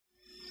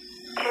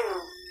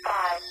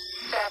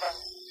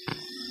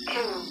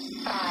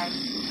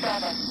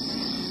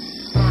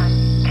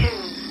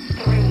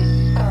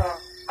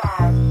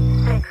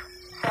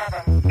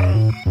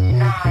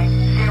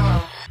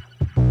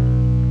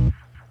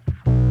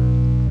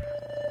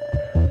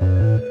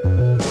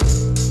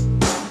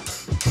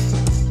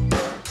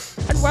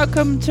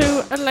Welcome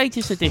to a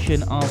latest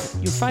edition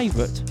of your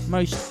favourite,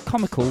 most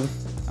comical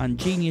and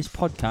genius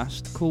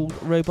podcast called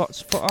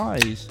Robots for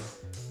Eyes.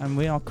 And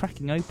we are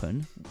cracking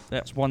open.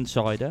 That's one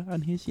cider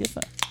and here's the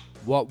other.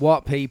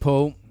 What,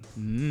 people?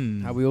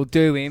 How we all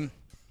doing?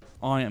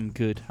 I am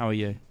good. How are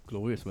you?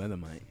 Glorious weather,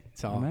 mate.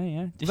 It's hot.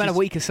 Yeah. We've had a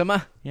week of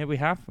summer. Yeah, we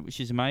have, which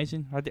is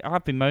amazing.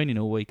 I've been moaning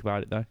all week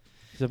about it, though.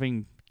 Because I've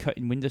been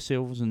cutting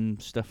windowsills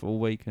and stuff all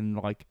week,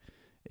 and, like,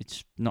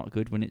 it's not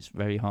good when it's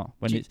very hot.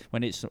 When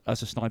it's,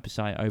 as a sniper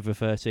say, over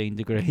 13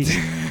 degrees.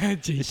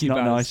 It's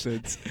not nice.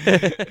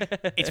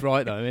 It's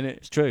right, though, isn't it?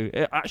 It's true.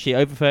 Actually,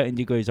 over 13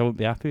 degrees, I wouldn't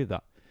be happy with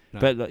that. No.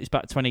 But like, it's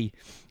about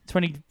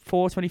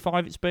 24,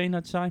 25 it's been,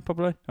 I'd say,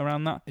 probably,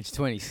 around that. It's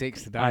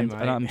 26 today, mate.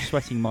 And I'm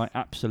sweating my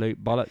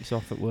absolute bollocks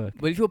off at work.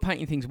 Well, if you're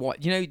painting things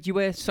white, do you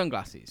wear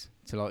sunglasses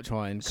to like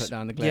try and cut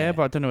down the glare? Yeah,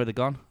 but I don't know where they've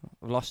gone.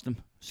 I've lost them.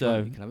 So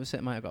you can have a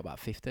set, mate. I've got about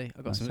 50.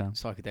 I've got some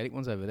psychedelic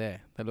ones over there.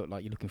 They look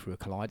like you're looking through a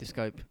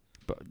kaleidoscope.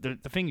 But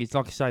the thing is,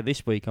 like I say,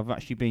 this week I've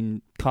actually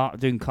been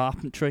doing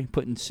carpentry,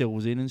 putting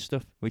sills in and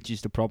stuff, which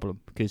is the problem,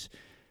 because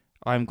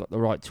I haven't got the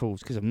right tools,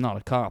 because I'm not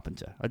a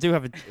carpenter. I do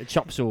have a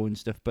chop saw and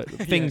stuff, but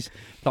things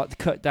like to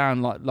cut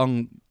down like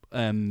long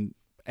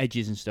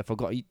edges and stuff, I've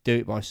got to do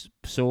it by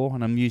saw,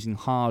 and I'm using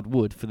hard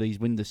wood for these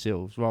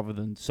windowsills rather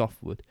than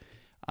soft wood.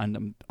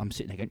 And I'm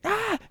sitting there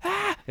going,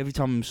 every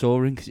time I'm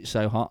sawing, because it's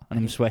so hot, and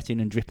I'm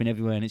sweating and dripping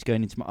everywhere, and it's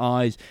going into my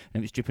eyes,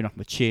 and it's dripping off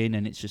my chin,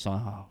 and it's just like,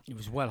 oh. It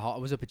was well hot. I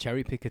was up a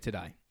cherry picker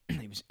today.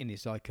 It was in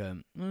this like a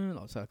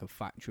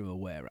factory or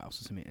warehouse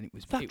or something, and it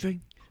was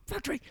factory,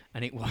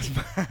 and it was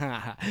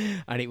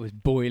and it was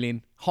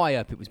boiling high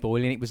up. It was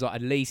boiling. It was like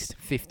at least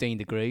 15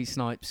 degrees.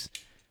 Snipes.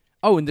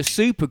 Oh, and the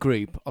super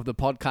group of the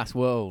podcast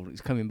world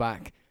is coming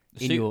back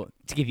to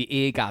give you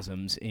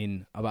eargasms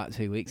in about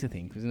 2 weeks, I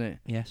think, wasn't it?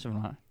 Yeah,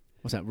 something like that.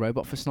 What's that?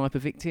 Robot for sniper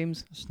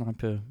victims?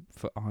 Sniper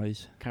for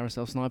eyes.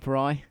 Carousel sniper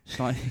eye?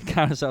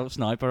 Carousel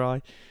sniper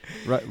eye.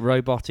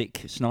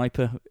 Robotic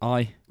sniper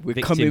eye. We're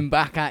victim. Coming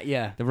back at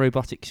you. The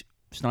robotic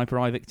sniper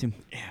eye victim.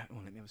 Yeah,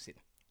 let me have a sip.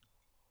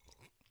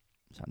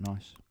 Is that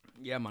nice?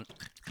 Yeah, man.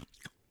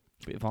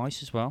 Bit of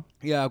ice as well.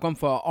 Yeah, I've gone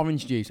for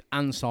orange juice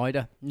and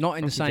cider. Not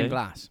in the same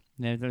glass.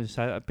 Yeah,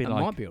 that'd be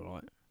might be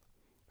alright.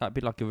 That'd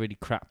be like a really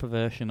crap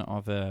version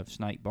of a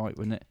snake bite,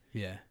 wouldn't it?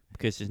 Yeah.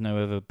 Because there's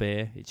no other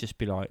beer. It'd just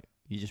be like,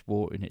 you're just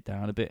watering it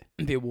down a bit.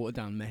 It'd be a watered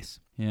down mess.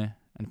 Yeah.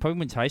 And it probably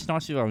wouldn't taste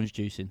nice with orange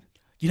juice in.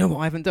 You know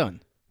what I haven't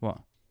done? What?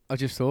 I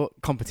just thought,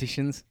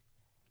 competitions.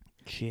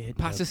 Shit.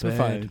 Pass us my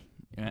phone.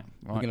 Yeah, right.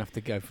 We're going to have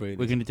to go through this.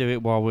 We're going to do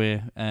it while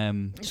we're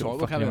so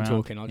we'll carry on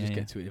talking. I'll just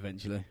get to it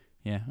eventually.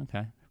 Yeah,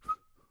 okay.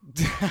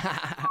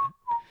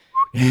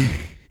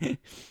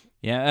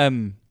 Yeah,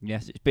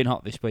 yes, it's been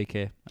hot this week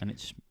here, and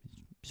it's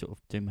sort of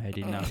doing my head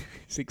in now.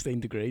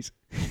 16 degrees.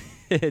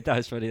 That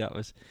was funny, that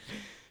was.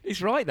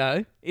 It's right,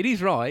 though. It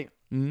is right.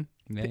 Mm.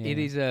 Yeah, it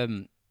is,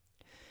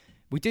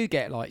 we do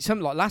get, like,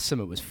 something like last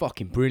summer was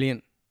fucking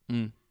brilliant.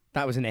 Mm.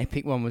 That was an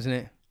epic one, wasn't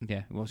it?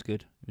 Yeah, it was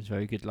good. It was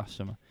very good last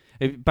summer.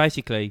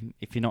 Basically,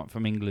 if you're not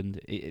from England,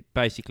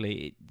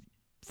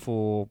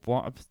 for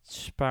what, about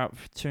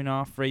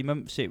 2.5, 3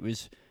 months, it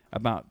was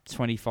about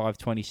 25,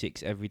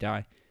 26 every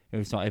day. It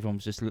was like everyone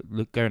was just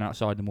going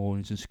outside in the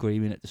mornings and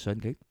screaming at the sun,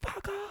 going,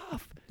 fuck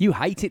off! You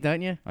hate it,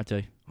 don't you? I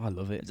do. I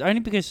love it. It's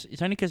only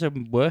because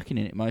I'm working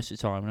in it most of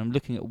the time, and I'm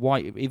looking at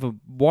either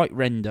white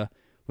render,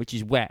 which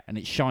is wet, and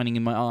it's shining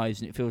in my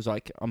eyes, and it feels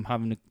like I'm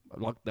having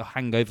the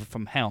hangover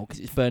from hell, because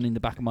it's burning the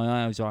back of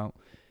my eyes out.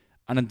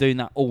 And I'm doing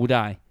that all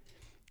day.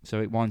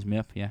 So it winds me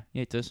up, yeah.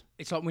 Yeah, it does.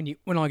 It's like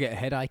when I get a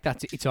headache,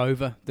 it's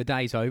over. The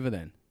day's over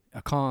then.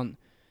 I can't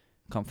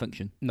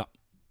function. No,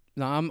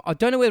 I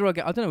don't know whether I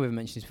don't know whether I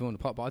mentioned this before on the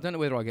pod, but I don't know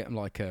whether I get them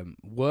like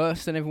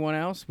worse than everyone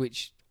else,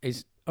 which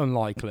is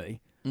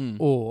unlikely,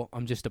 or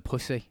I'm just a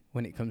pussy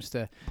when it comes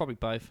to... Probably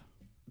both.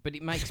 But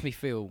it makes me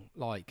feel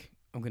like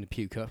I'm going to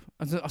puke up.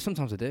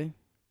 Sometimes I do.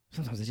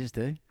 Sometimes I just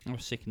do. I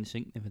was sick in the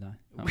sink the other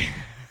day.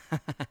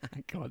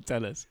 God,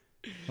 tell us.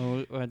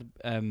 Well, we had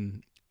a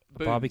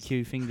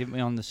barbecue thing, didn't we,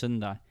 on the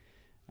Sunday?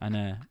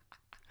 And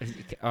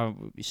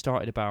we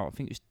started about, I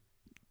think it was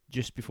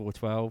just before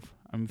 12,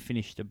 and we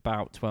finished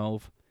about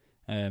 12.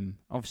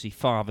 Obviously,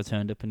 father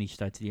turned up and he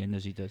stayed to the end,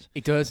 as he does.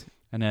 He does.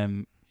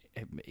 And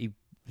he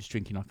was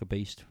drinking like a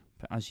beast,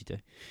 as you do.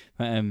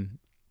 But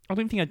I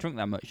don't think I drank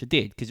that much. I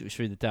did, because it was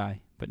through the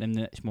day. But then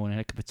the next morning, I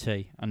had a cup of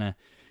tea. And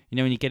you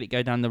know when you get it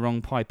go down the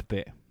wrong pipe a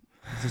bit?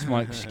 This is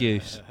my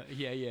excuse.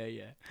 Yeah.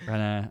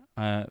 And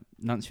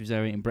Nancy was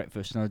there eating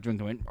breakfast, and I was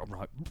drinking. I went, all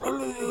right,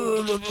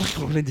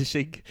 all in the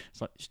sink.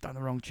 It's like, it's down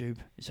the wrong tube.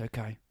 It's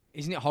okay.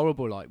 Isn't it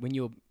horrible? Like when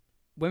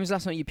was the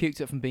last time you puked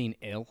up from being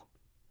ill?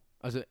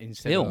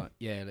 Instead ill? Of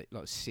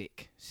like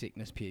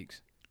sickness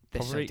pukes.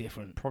 They're so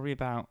different. Probably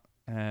about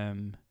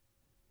 2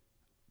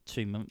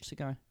 months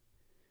ago,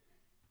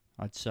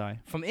 I'd say.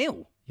 From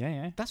ill?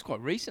 Yeah. That's quite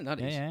recent,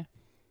 that is. Yeah.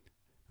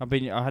 I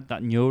had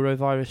that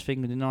neurovirus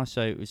thing, didn't I?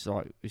 So it was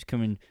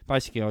coming.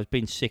 Basically, I was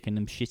being sick and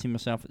then shitting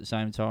myself at the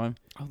same time.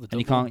 Oh,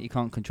 and you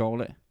can't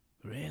control it.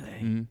 Really?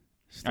 Mm.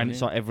 And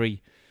it's like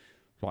every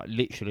like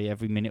literally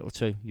every minute or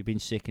two. You've been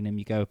sick, and then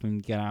you go up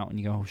and get out, and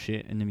you go, oh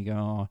shit, and then you go,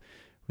 oh,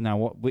 now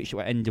which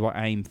end do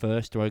I aim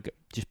first? Do I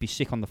just be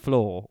sick on the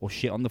floor or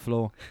shit on the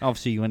floor?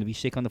 Obviously, you want to be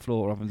sick on the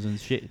floor rather than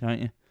shit,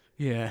 don't you?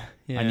 Yeah.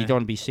 And you don't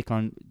want to be sick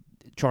on.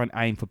 Try and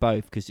aim for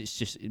both because it's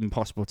just an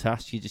impossible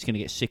task. You're just going to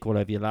get sick all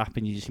over your lap,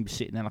 and you're just going to be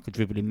sitting there like a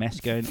dribbling mess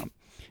going.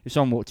 If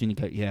someone walked in, you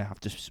go, yeah, I've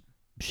just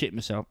shit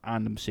myself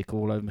and I'm sick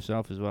all over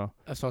myself as well.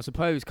 So I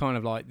suppose kind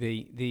of like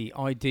the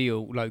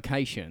ideal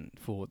location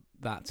for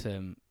that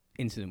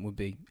incident would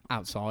be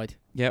outside.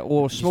 Yeah,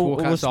 or a small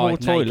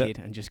toilet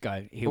and just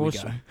go, here we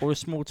go. Or a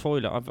small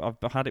toilet.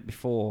 I've had it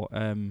before,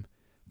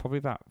 probably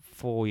about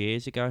 4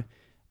 years ago,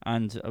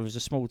 and it was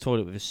a small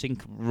toilet with a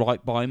sink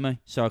right by me,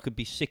 so I could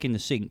be sick in the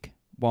sink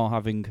while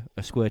having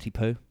a squirty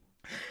poo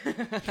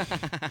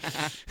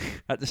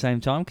at the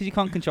same time because you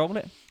can't control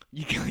it.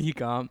 You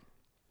can't.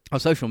 On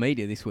social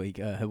media this week,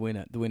 the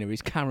winner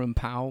is Karen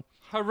Powell.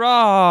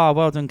 Hurrah!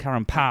 Well done,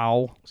 Karen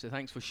Powell. So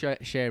thanks for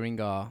sharing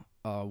our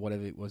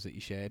whatever it was that you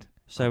shared.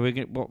 So we've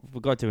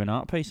got to do an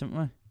art piece, haven't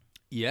we?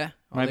 Yeah.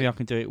 Maybe I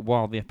can do it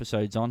while the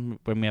episode's on,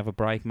 when we have a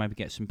break. Maybe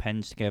get some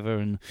pens together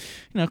and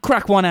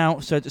crack one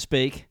out, so to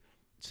speak.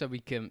 So we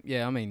can.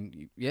 Yeah, I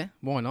mean, yeah.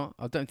 Why not?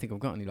 I don't think I've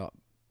got any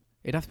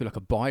It'd have to be like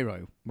a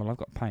biro. Well, I've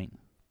got paint.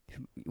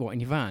 What,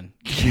 in your van?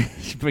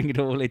 Just bring it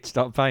all in,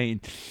 start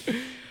painting.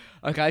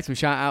 Okay, some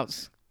shout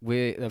outs.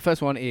 The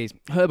first one is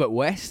Herbert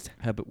West.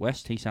 Herbert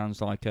West, he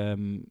sounds like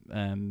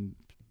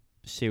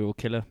serial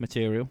killer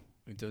material.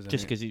 It does,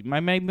 just because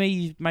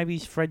maybe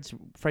he's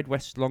Fred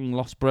West's long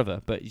lost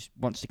brother, but he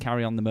wants to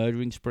carry on the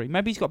murdering spree.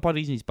 Maybe he's got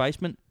bodies in his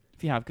basement.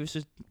 If you have, give us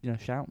a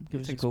shout,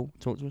 give us a call,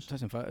 talk to us. Take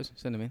some photos,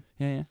 send them in.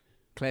 Yeah.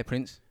 Claire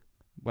Prince.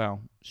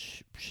 Well,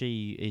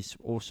 she is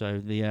also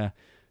the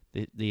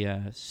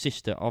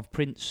sister of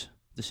Prince,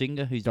 the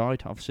singer, who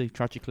died, obviously,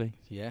 tragically.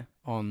 Yeah.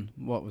 On,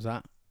 what was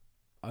that?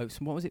 Oh,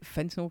 what was it?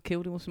 Fentanyl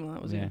killed him or something like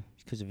that, was it? Yeah,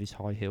 because of his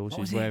high heels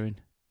he was wearing.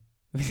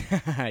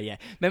 Yeah.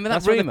 Remember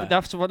that rumour?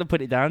 That's what they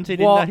put it down to,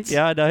 what? Didn't they?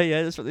 Yeah, I know,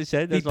 yeah, that's what they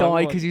said. He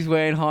died because he's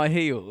wearing high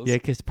heels? Yeah,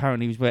 because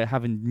apparently he was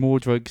having more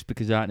drugs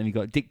because of that, and he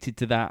got addicted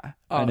to that.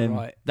 Oh, and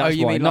right. That's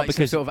you why, mean not like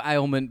because some sort of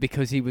ailment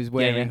because he was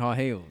wearing high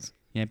heels?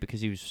 Yeah,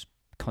 because he was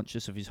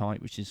conscious of his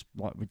height, which is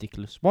like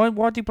ridiculous. Why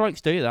do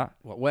blokes do that?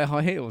 What, wear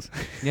high heels?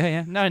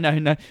 Yeah. No.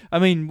 I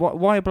mean,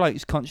 why are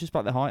blokes conscious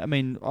about their height? I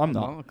mean, I'm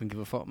not. I can give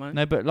a fuck, mate.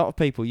 No, but a lot of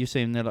people, you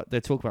see them, they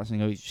talk about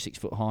something, he's 6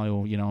 foot high,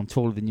 or, I'm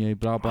taller than you,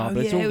 blah, blah, Oh,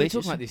 blah. yeah, we were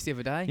talking about this the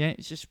other day. Yeah,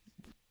 it's just...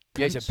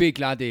 Yeah, he's a big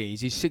lad,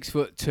 he's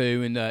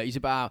 6'2", and he's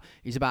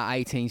about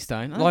 18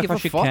 stone. Like I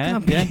should care,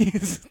 yeah.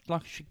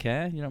 Like I should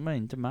care, you know what I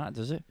mean? Doesn't matter,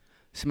 does it?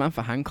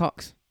 Samantha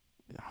Hancock's.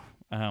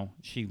 Oh,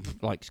 she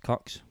likes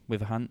cocks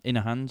with in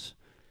her hands,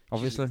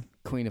 obviously. She's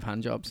queen of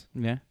hand jobs.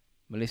 Yeah.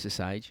 Melissa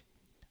Sage.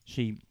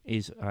 She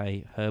is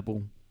a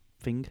herbal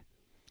thing.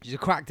 She's a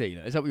crack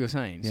dealer. Is that what you're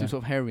saying? Yeah. Some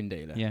sort of heroin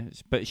dealer. Yeah,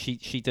 but she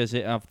does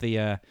it of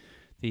the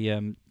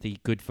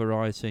good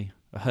variety,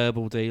 a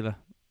herbal dealer,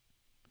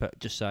 but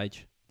just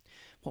sage.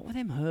 What were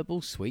them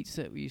herbal sweets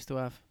that we used to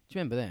have? Do you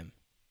remember them?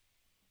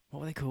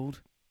 What were they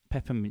called?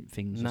 Peppermint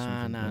things or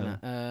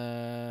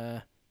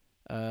something.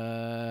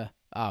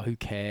 Oh, who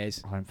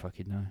cares? I don't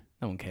fucking know.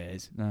 No one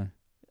cares. No.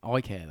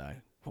 I care, though.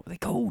 What were they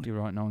called? You're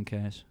right, no one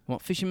cares.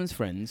 What, Fisherman's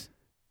Friends?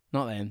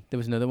 Not them. There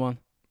was another one.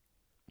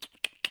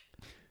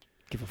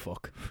 Give a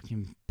fuck.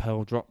 Fucking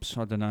pearl drops,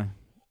 I don't know.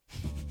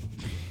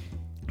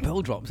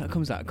 Pearl drops? That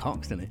comes out of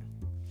cocks, doesn't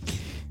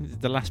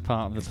it? The last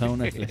part of the pearl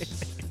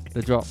necklace.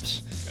 The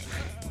drops.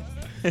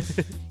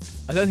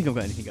 I don't think I've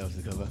got anything else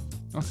to cover.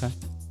 Okay.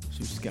 Should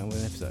we just get on with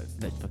an episode?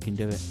 Let's fucking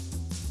do it.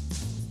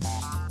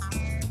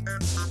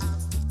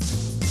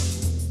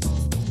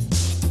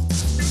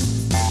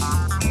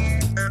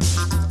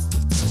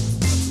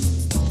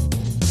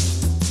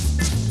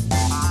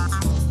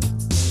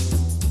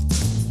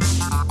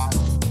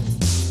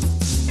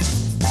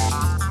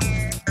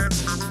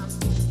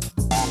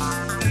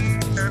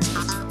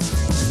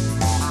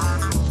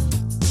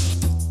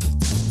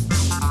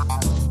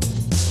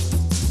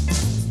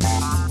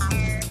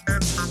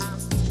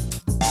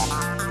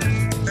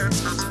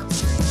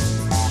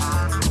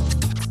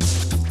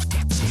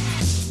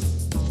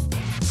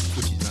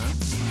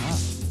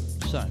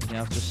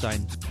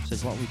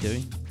 Said, what are we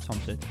doing? Tom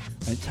said,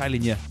 I ain't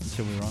telling you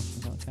until we're on.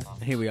 Okay.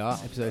 And here we are,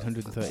 episode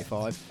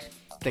 135.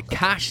 The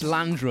Cash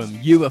Landrum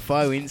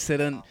UFO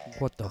incident.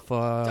 What the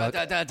fuck? Da,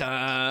 da, da,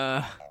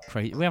 da.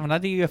 Crazy. We haven't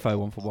had a UFO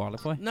one for a while,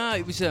 have we? No,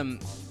 it was I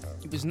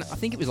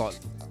think it was like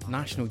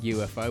National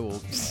UFO or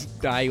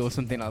Day or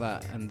something like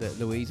that. And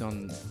Louise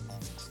on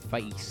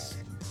Face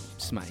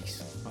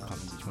Smace, I can't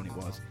remember which one it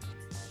was,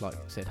 like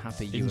said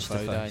Happy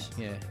UFO Day.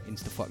 Yeah,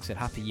 Instafuck said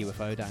Happy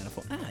UFO Day, and I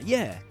thought,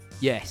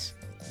 yes.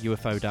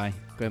 UFO Day.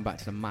 Going back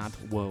to the mad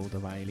world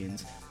of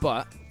aliens.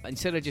 But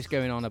instead of just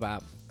going on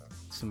about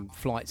some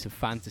flights of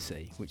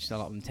fantasy, which a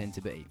lot of them tend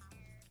to be,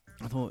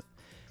 I thought,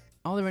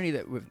 are there any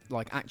that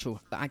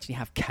actually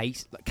have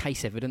case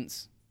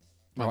evidence?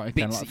 Like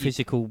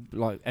physical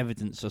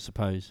evidence, I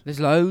suppose. There's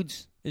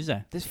loads. Is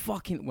there? There's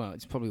fucking... Well,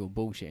 it's probably all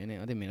bullshit,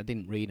 innit? I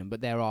didn't read them,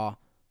 but there are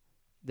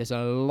there's a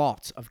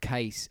lot of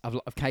cases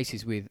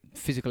with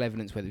physical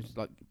evidence where there's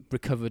like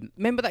recovered.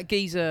 Remember that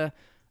geezer,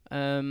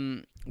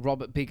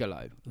 Robert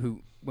Bigelow,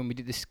 who when we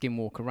did the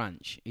Skinwalker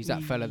Ranch, he's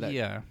that fella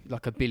that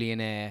like a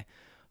billionaire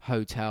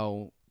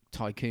hotel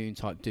tycoon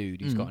type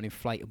dude who's got an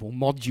inflatable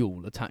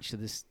module attached to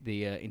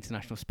the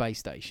International Space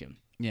Station.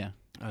 Yeah,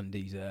 and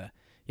he's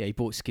he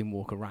bought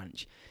Skinwalker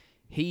Ranch.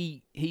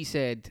 He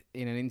said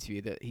in an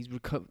interview that he's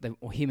recovered,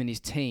 or him and his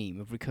team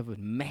have recovered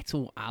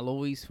metal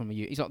alloys from a.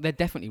 He's like, they're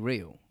definitely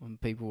real. And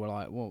people were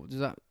like, "Well, does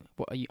that?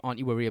 Aren't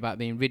you worried about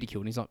being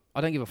ridiculed?" And he's like,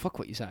 "I don't give a fuck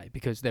what you say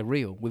because they're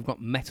real. We've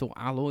got metal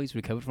alloys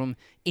recovered from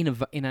in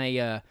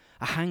a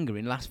hangar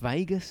in Las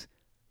Vegas."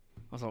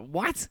 I was like,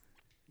 "What?"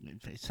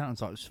 It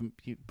sounds like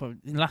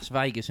in Las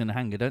Vegas in a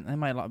hangar, don't they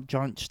make like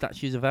giant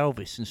statues of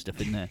Elvis and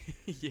stuff in there?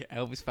 Yeah,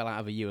 Elvis fell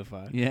out of a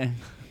UFO. Yeah,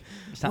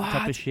 it's that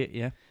type of shit.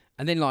 Yeah.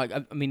 And then, like,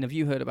 I mean, have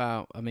you heard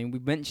about? I mean, we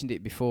mentioned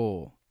it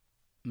before,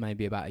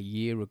 maybe about a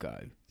year ago.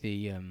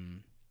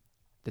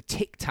 The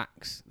Tic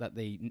Tacs that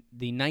the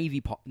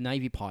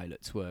Navy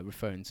pilots were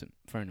referring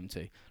them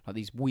to, like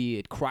these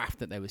weird craft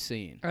that they were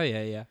seeing. Oh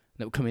yeah.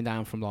 That were coming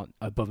down from like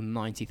above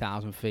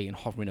 90,000 feet and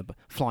hovering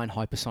flying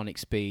hypersonic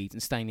speeds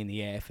and staying in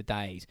the air for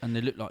days. And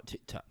they look like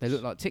Tic Tacs. They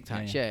look like Tic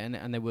Tacs, yeah.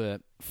 And there were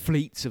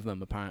fleets of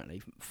them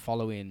apparently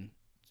following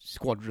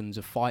squadrons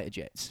of fighter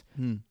jets.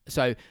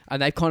 So,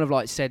 and they've kind of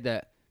like said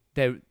that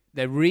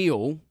they're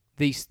real.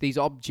 These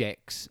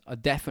objects are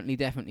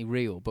definitely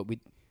real, but we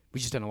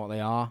just don't know what they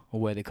are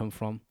or where they come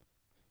from.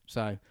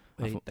 So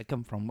they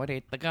come from? Where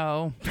did they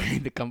go?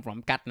 They come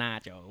from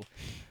Catnajo.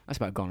 That's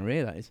about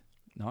gonorrhea, that is.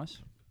 Nice.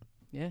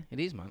 Yeah, it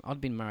is, man. I'd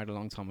been married a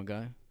long time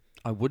ago.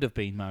 I would have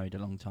been married a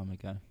long time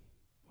ago.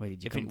 Where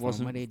did you come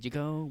from? Where did you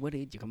go? Where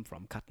did you come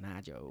from?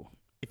 Catnajo.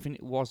 If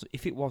it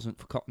wasn't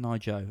for Cotton Eye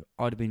Joe,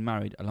 I'd have been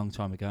married a long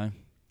time ago.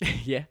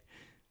 Yeah,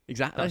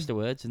 exactly. That's the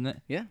words, isn't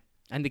it? Yeah.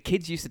 And the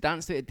kids used to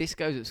dance to it at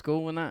discos at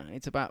school and that.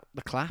 It's about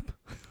the clap.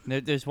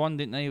 There's one,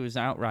 didn't they? It was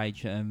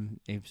outrage.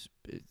 It was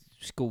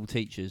school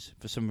teachers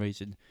for some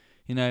reason.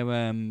 You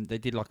know, they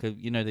did like they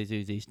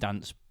do these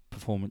dance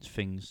performance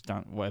things,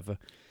 whatever,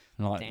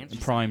 like dance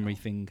primary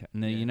thing.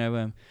 And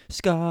then,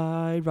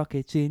 sky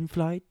rockets in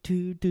flight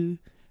to do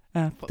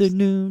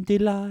afternoon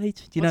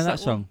delight. Do you know that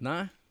song?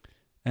 No.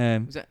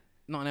 Was that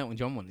not an Elton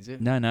John one, is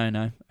it? No.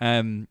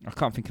 I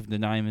can't think of the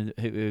name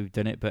of who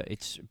done it, but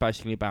it's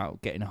basically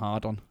about getting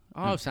hard on.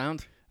 Oh,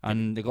 sound.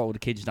 And they got all the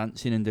kids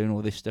dancing and doing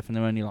all this stuff, and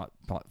they're only like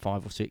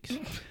 5 or 6. And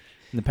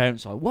the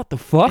parents are like, "What the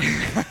fuck?"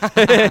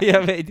 Yeah,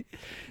 I mean,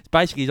 it's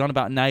basically he's on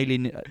about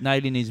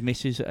nailing his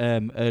missus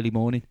early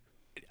morning,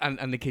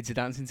 and the kids are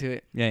dancing to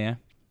it. Yeah.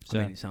 So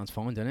I mean, it sounds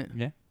fine, doesn't it?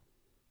 Yeah.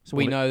 So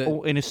we know that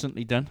all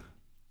innocently done.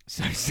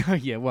 So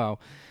yeah,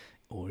 well,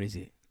 or is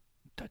it?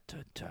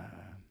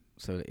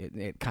 So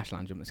Cash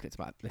Landrum. Let's get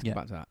back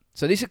to that.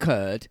 So this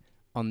occurred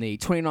on the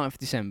 29th of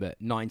December,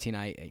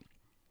 1980.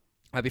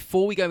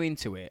 Before we go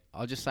into it,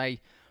 I'll just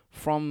say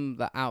from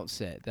the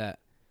outset that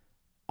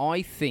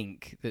I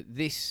think that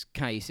this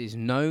case is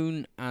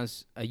known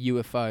as a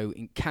UFO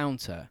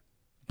encounter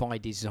by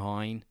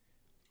design.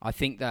 I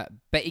think that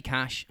Betty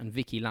Cash and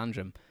Vicky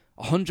Landrum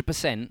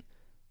 100%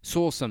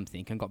 saw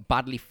something and got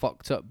badly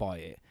fucked up by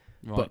it.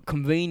 Right. But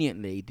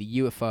conveniently, the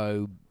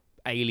UFO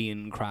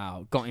alien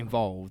crowd got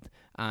involved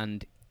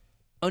and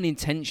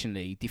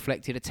unintentionally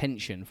deflected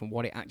attention from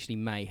what it actually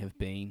may have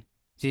been.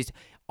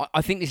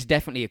 I think this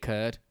definitely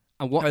occurred.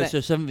 And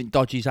so something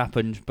dodgy's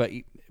happened, but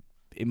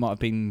it might have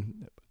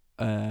been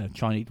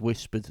Chinese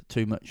whispered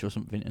too much or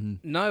something. And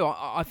no,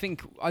 I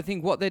think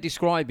what they're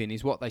describing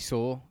is what they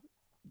saw.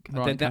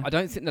 Right, I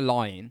don't think they're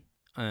lying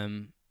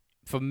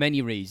for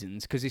many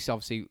reasons, because this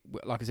obviously,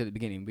 like I said at the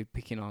beginning, we're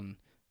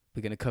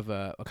going to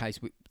cover a case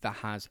that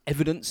has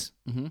evidence,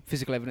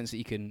 physical evidence that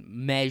you can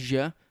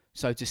measure,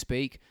 so to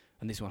speak,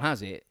 and this one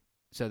has it,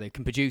 so they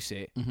can produce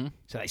it,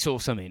 so they saw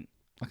something.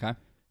 Okay.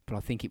 But I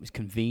think it was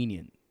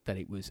convenient that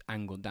it was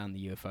angled down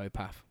the UFO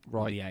path,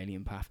 right, the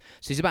alien path.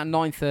 So it's about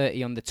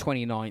 9:30 on the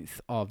 29th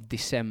of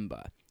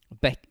December.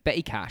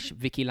 Betty Cash,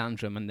 Vicky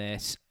Landrum, and their,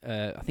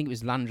 I think it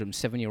was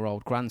Landrum's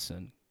 7-year-old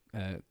grandson,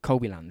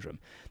 Colby Landrum.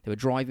 They were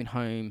driving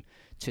home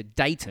to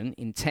Dayton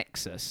in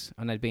Texas,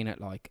 and they'd been at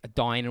like a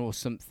diner or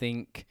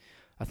something.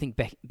 I think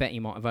Betty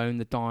might have owned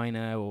the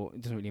diner, or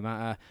it doesn't really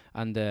matter.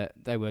 And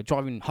they were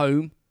driving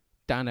home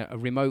down a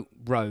remote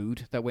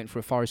road that went through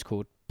a forest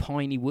called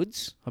Piney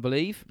Woods, I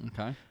believe.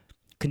 Okay.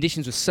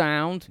 Conditions were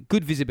sound,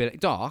 good visibility,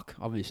 dark,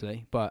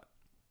 obviously, but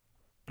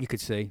you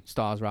could see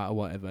stars were out or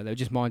whatever. They were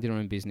just minding their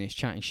own business,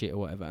 chatting shit or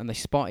whatever, and they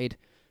spotted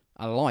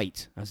a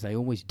light, as they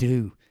always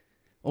do.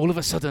 All of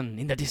a sudden,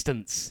 in the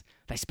distance,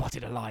 they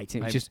spotted a light.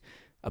 It was just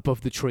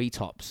above the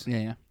treetops.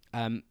 Yeah.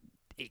 I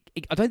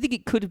don't think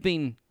it could have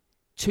been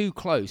too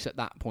close at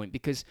that point,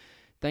 because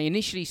they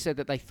initially said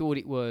that they thought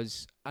it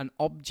was an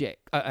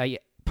object, a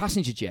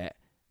passenger jet,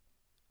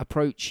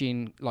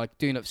 approaching, like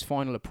doing its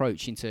final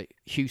approach into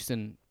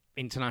Houston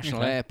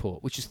International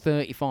Airport, which is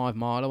 35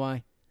 mile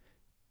away.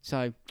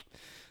 So,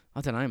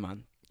 I don't know,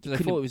 man. So they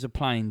thought it was a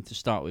plane to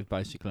start with,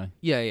 basically.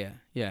 Yeah.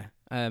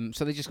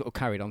 So they just got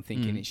carried on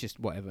thinking Mm. it's just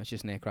whatever. It's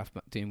just an aircraft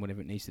doing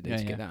whatever it needs to do Yeah,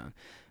 to get yeah. down.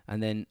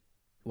 And then,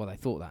 well, they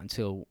thought that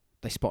until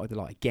they spotted the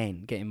light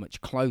again, getting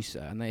much closer,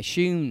 and they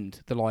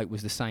assumed the light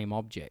was the same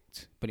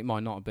object, but it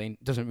might not have been.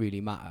 Doesn't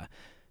really matter.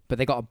 But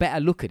they got a better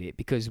look at it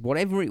because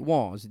whatever it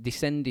was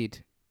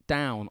descended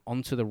down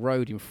onto the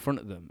road in front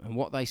of them, and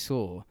what they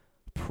saw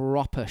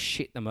proper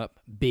shit them up,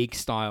 big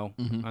style.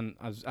 Mhm. And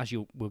as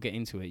we'll get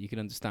into it, you can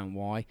understand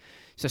why.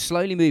 So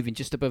slowly moving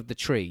just above the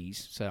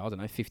trees, so I don't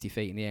know, 50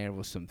 feet in the air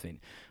or something,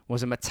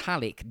 was a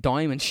metallic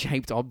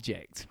diamond-shaped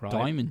object. Right?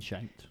 Diamond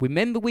shaped.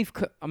 Remember,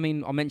 I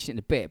mentioned it in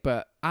a bit,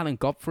 but Alan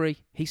Godfrey,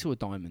 he saw a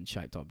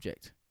diamond-shaped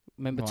object.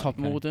 Remember Right, Todd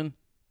okay. Morden?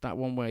 That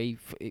one where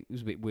it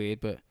was a bit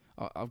weird, but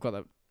I've got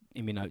that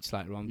in my notes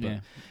later on.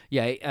 But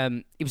Yeah.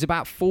 it was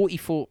about 40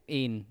 foot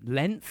in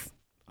length.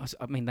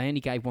 I mean, they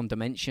only gave one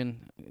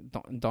dimension.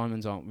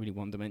 Diamonds aren't really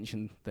one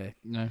dimension. They're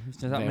No.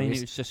 Does that mean Various-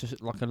 it was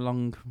just like a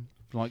long,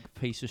 like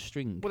piece of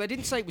string? well, they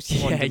didn't say it was.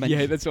 One Yeah,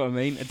 dimension. that's what I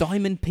mean. A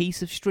diamond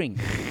piece of string.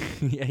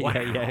 yeah, Wow.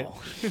 yeah,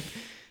 yeah.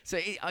 So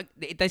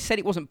they said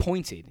it wasn't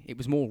pointed. It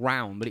was more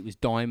round, but it was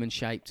diamond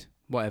shaped.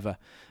 Whatever.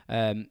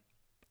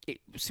 It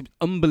was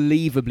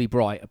unbelievably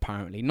bright.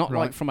 Apparently, not like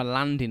Right. from a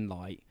landing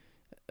light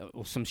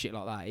or some shit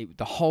like that.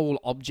 The whole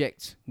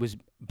object was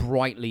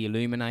brightly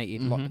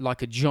illuminated, Mhm.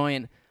 like a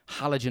giant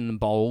halogen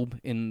bulb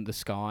in the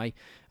sky.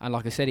 And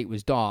like I said, it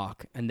was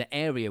dark, and the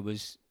area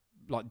was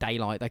like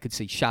daylight. They could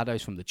see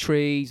shadows from the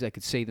trees. They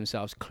could see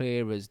themselves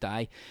clear as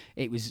day.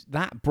 It was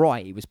that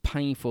bright. It was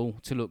painful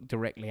to look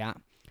directly at.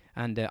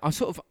 And I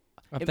sort of,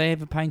 Have they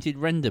ever painted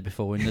render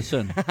before in the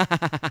sun?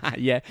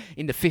 yeah,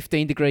 in the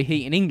 15-degree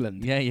heat in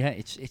England. Yeah, yeah.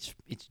 It's.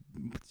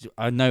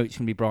 I know it's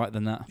gonna be brighter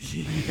than that.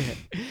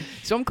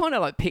 So I'm kind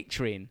of like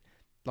picturing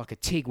like a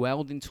TIG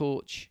welding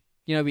torch.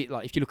 You know,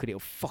 like if you look at it, it'll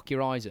fuck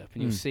your eyes up,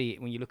 and you'll Mm. see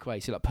it when you look away.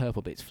 You see like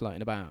purple bits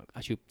floating about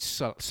as you're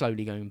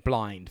slowly going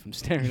blind from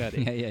staring at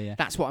it. yeah, yeah, yeah.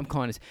 That's what I'm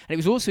kind of. And it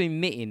was also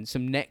emitting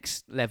some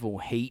next level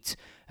heat,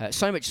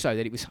 so much so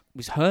that it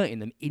was hurting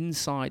them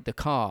inside the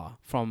car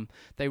from,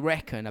 they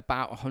reckon,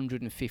 about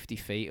 150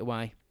 feet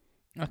away.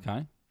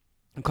 Okay.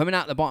 And coming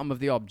out the bottom of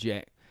the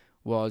object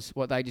was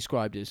what they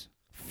described as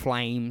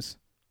flames,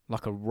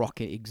 like a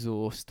rocket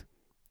exhaust.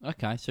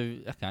 Okay, so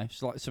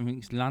it's like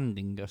something's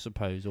landing, I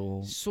suppose,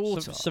 or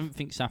Sort of.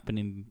 something's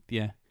happening.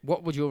 Yeah.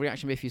 What would your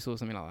reaction be if you saw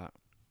something like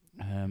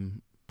that?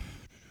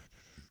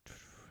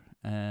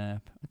 I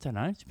don't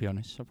know. To be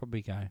honest, I'll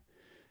probably go.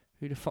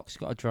 Who the fuck's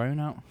got a drone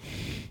out?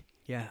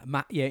 Yeah,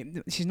 yeah.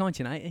 This is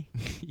 1980.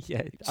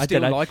 yeah, I Still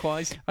don't know.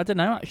 likewise. I don't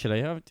know actually.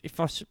 If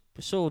I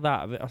saw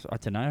that, I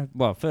don't know.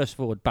 Well, first of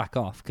all, I'd back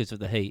off because of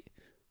the heat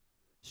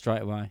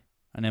straight away,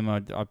 and then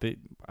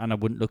I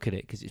wouldn't look at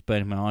it because it's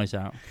burning my eyes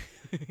out.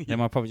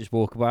 Then I'd probably just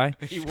walk away.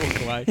 You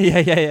walk away.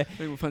 yeah.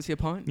 Maybe fancy a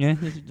pint? Yeah,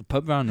 there's a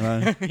pub round the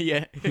road.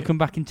 Yeah. If we come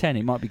back in 10,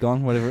 it might be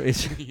gone, whatever it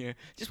is. Yeah.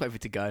 Just wait for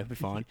it to go. It'll be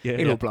fine. Yeah,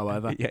 It'll yeah. all blow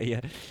over.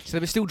 Yeah. So they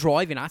were still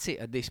driving at it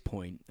at this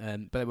point,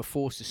 but they were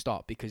forced to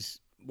stop because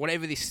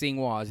whatever this thing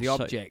was, the So-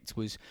 object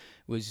was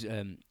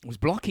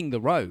blocking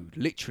the road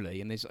literally,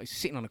 and there's like,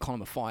 sitting on a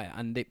column of fire,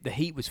 and the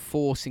heat was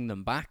forcing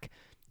them back.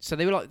 So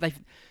they were like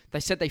they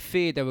said they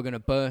feared they were going to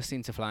burst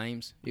into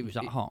flames. It was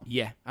that hot?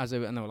 Yeah, and they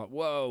were like,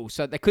 whoa!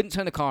 So they couldn't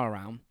turn the car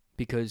around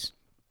because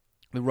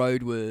the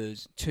road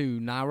was too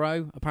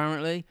narrow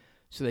apparently.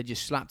 So they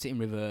just slapped it in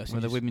reverse. Were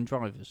and the just- women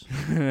drivers?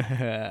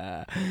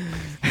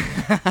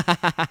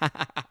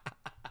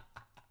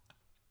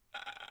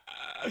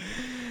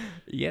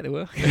 Yeah, they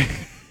were.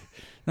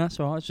 That's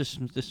all right. Just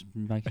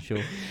making sure.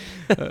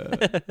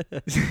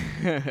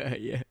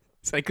 Yeah.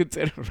 So they could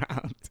turn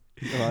around.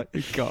 All right.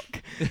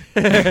 Cock.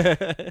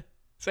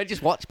 So they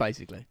just watched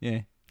basically.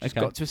 Yeah. Just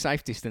Okay. got to a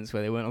safe distance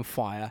where they weren't on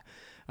fire.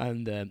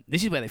 And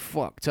this is where they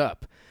fucked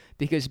up.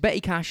 Because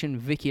Betty Cash and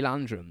Vicky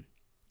Landrum,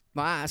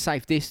 like, at a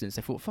safe distance,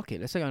 they thought, fuck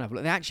it, let's go and have a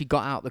look. They actually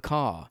got out the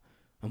car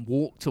and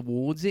walked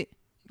towards it.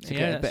 to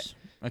get a bit. that's-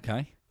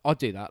 okay. I'd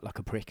do that like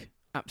a prick.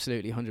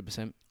 Absolutely,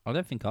 100%. I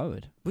don't think I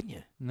would. Wouldn't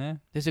you? No.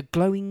 There's a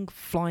glowing,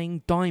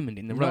 flying diamond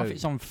in the Not road. if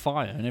it's on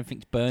fire and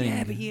everything's burning.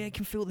 Yeah, but yeah, you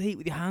can feel the heat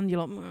with your hand.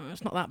 You're like,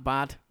 it's not that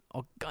bad.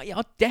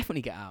 I'd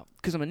definitely get out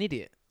because I'm an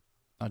idiot.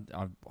 I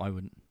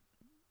wouldn't.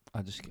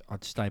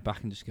 I'd stay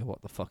back and just go,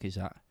 what the fuck is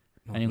that?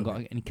 Oh, Anyone love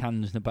got any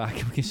cans in the back?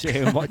 We can sit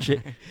here and watch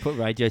it. Put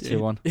Radio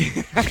 2 on.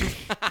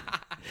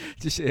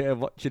 Just sit here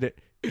watching it.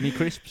 Any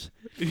crisps?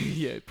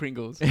 Yeah,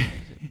 Pringles.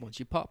 Once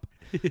you pop.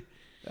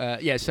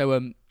 Yeah,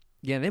 so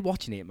yeah, they're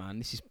watching it, man.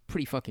 This is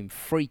pretty fucking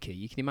freaky.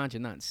 You can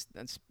imagine that's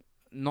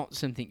not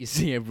something you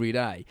see every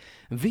day.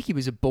 And Vicky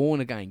was a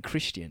born-again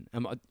Christian.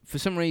 For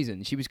some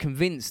reason, she was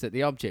convinced that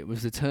the object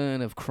was the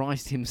turn of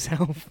Christ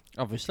himself.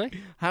 Obviously.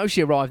 How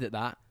she arrived at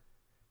that,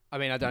 I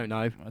mean, I don't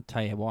know. I'll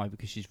tell you why,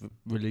 because she's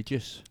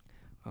religious.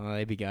 Oh,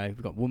 there we go.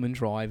 We've got woman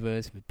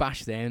drivers. We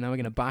bashed them. Now we're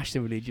going to bash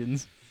the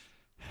religions.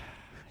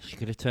 She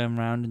could have turned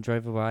round and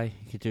drove away.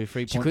 You could do a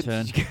She three-point could.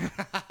 turn.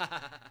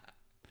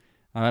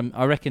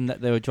 I reckon that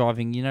they were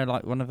driving,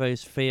 like one of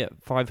those Fiat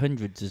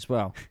 500s as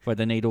well, where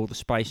they need all the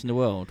space in the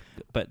world,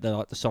 but they're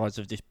like the size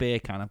of this beer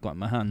can I've got in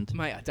my hand.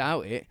 Mate, I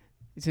doubt it.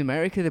 It's in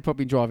America. They're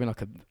probably driving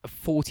like a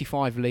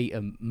 45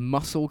 litre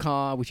muscle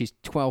car, which is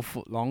 12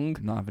 foot long.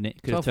 Not having it.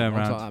 Could 12 turn foot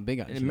long's around. like that big,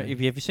 actually. Have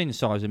you ever seen the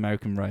size of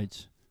American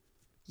roads?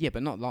 Yeah,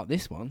 but not like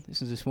this one.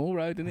 This is a small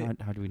road, isn't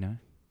it? How do we know?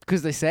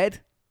 Because they said.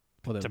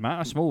 Well, Doesn't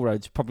matter. Small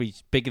roads probably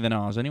bigger than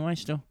ours anyway.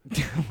 Still.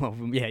 well,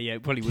 yeah,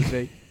 it probably would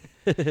be.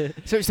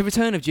 So it's the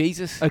return of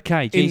Jesus.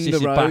 Okay, Jesus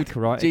is back,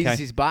 right? Jesus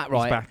okay. is back,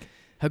 right? He's back.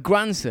 Her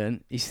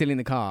grandson is still in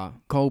the car,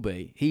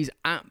 Colby. He's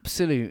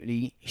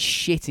absolutely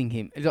shitting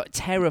him. It's like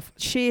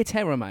sheer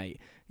terror,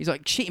 mate. He's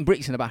like shitting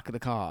bricks in the back of the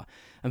car.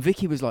 And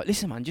Vicky was like,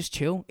 listen, man, just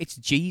chill. It's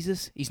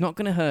Jesus. He's not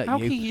going to hurt How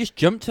you. can you just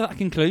jump to that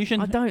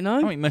conclusion? I don't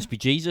know. Oh, it must be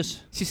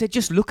Jesus. She said,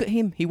 just look at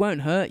him. He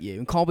won't hurt you.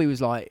 And Colby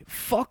was like,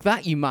 fuck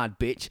that, you mad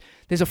bitch.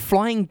 There's a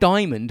flying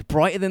diamond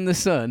brighter than the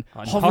sun.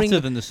 And hotter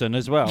than the sun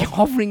as well.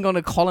 Hovering on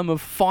a column of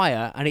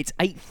fire, and it's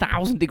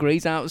 8,000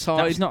 degrees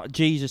outside. That's not a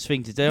Jesus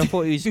thing to do. I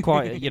thought he was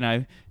quite,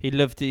 he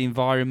loved the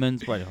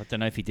environment. Well, I don't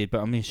know if he did, but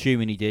I'm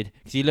assuming he did.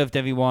 Because he loved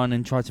everyone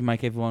and tried to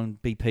make everyone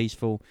be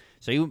peaceful.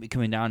 So he wouldn't be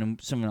coming down and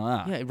something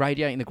like that. Yeah,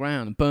 radiating the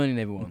ground and burning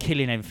everyone. And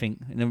killing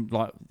everything. And then,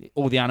 like,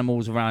 all the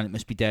animals around it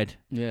must be dead.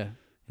 Yeah.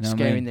 You know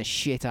Scaring the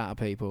shit out of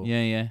people.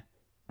 Yeah, yeah.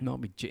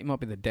 It might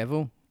be the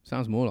devil.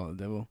 Sounds more like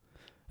the devil.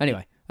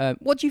 Anyway,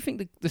 what do you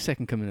think the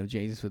second coming of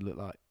Jesus would look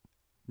like?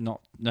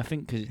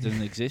 Nothing, because it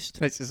doesn't exist.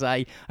 Let's just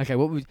say, okay,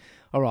 what would...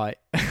 All right.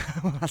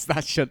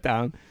 that's shut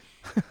down.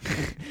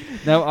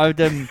 No,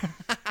 I'd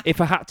if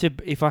I had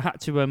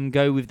to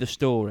go with the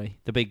story,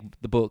 the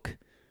book,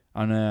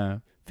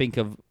 and think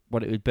of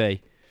what it would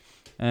be.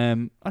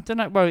 I don't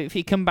know. Well, if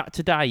he come back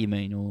today, you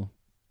mean, or?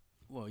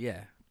 Well,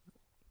 yeah.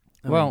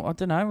 I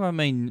don't know. I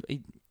mean,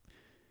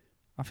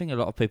 I think a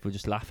lot of people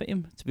just laugh at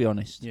him. To be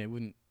honest, yeah, it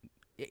wouldn't.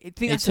 I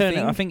think that's the thing.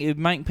 I think it would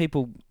make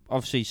people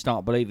obviously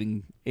start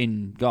believing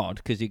in God,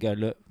 because you go,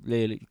 look,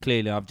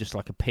 clearly, I've just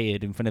like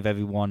appeared in front of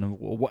everyone,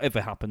 or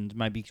whatever happened.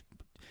 Maybe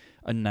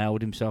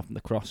unnailed himself on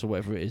the cross or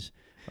whatever it is,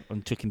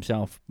 and took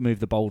himself, moved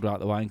the boulder out of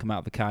the way, and come out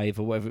of the cave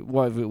or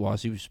whatever it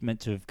was he was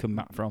meant to have come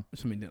back from.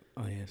 Something like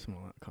that.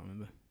 I can't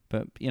remember.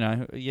 But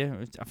yeah,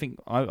 I think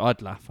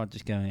I'd laugh. I'd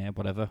just go, yeah,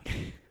 whatever.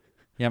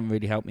 You haven't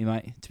really helped me,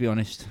 mate. To be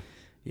honest.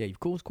 Yeah, you've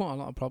caused quite a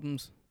lot of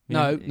problems.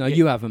 Yeah, No,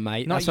 you haven't,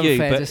 mate. Not That's you,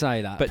 unfair but- to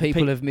say that. but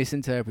People have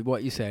misinterpreted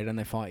what you said, and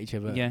they fight each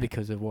other Yeah.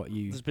 because of what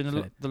you There's been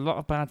said. a lot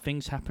of bad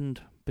things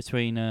happened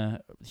between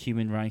the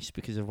human race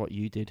because of what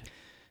you did.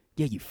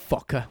 Yeah, you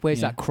fucker.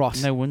 Where's Yeah. that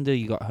cross? No wonder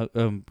you got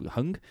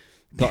hung.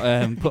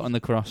 Got put on the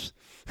cross.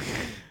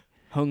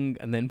 Hung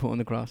and then put on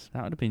the cross.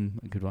 That would have been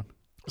a good one.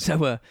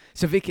 So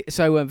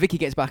Vicky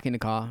gets back in the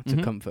car to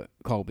Mhm. comfort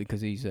Cole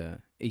because he's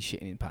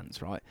shitting in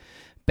pants, right?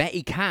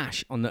 Betty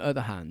Cash, on the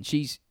other hand,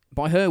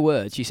 by her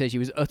words, she says she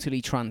was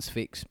utterly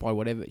transfixed by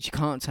whatever. She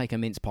can't take her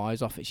mince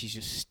pies off it. She's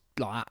just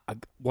like,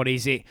 what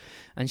is it?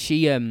 And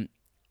she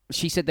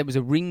said there was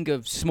a ring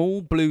of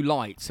small blue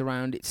lights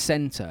around its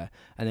centre,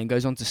 and then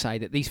goes on to say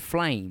that these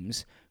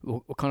flames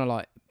were kind of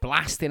like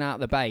blasting out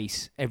the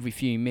base every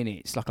few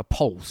minutes, like a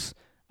pulse,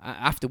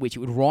 after which it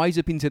would rise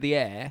up into the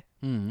air,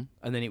 and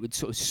then it would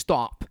sort of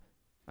stop,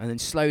 and then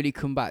slowly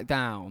come back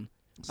down.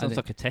 Sounds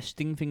like a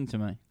testing thing to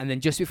me. And then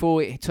just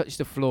before it touched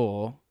the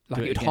floor, like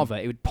Do it it would again. hover,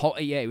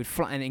 it would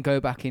flatten and go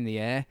back in the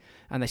air.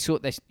 And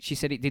she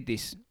said it did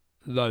this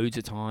loads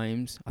of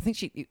times. I think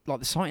the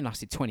sighting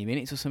lasted 20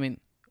 minutes or something,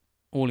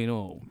 all in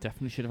all.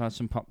 Definitely should have had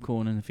some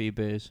popcorn and a few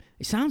beers.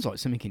 It sounds like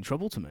something in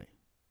trouble to me.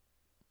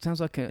 It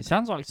sounds like It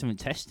sounds like something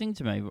testing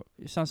to me. But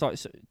it sounds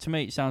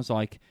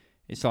like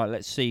it's like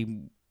let's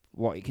see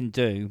what it can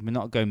do. We're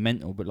not going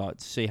mental, but like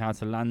to see how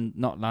to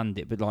not land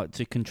it, but like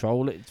to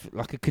control it. It's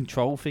like a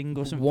control thing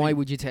or something. Why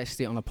would you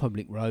test it on a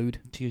public road?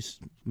 Because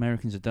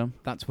Americans are dumb.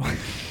 That's why.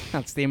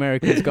 That's the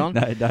Americans gone.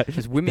 No.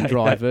 There's women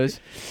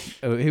drivers.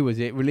 Who was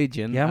it?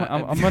 Religion. Yeah,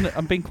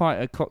 I'm being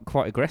quite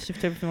aggressive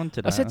to everyone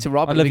today. I said to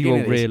Rob, I at love the you all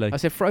beginning of this, really. I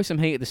said throw some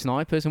heat at the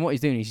snipers, and what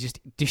he's doing is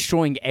just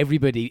destroying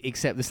everybody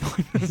except the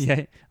snipers.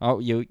 Yeah. Oh,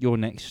 you're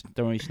next.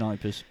 Don't worry,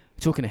 snipers.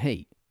 Talking of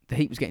heat, the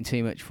heat was getting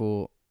too much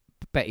for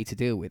Betty to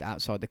deal with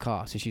outside the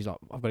car, so she's like,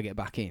 I've got to get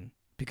back in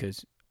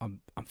because I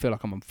feel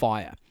like I'm on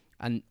fire,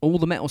 and all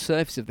the metal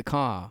surface of the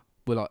car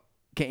were like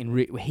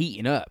were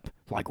heating up,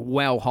 like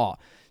well hot.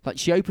 Like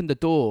she opened the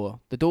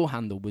door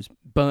handle was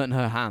burnt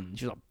her hand.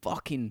 She was like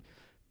fucking,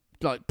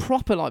 like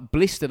proper like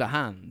blistered her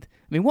hand.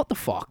 I mean, what the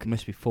fuck? It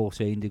must be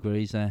 14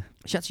 degrees there.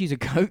 She had to use a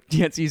coat. She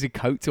had to use a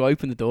coat to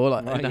open the door,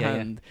 like in her yeah,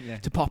 hand, yeah.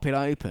 to pop it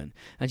open.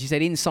 And she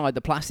said inside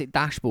the plastic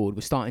dashboard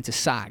was starting to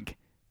sag.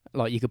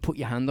 Like you could put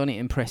your hand on it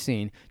and press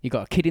in. You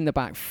got a kid in the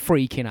back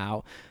freaking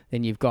out.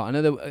 Then you've got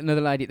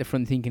another lady at the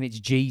front thinking it's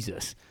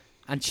Jesus.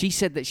 And she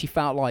said that she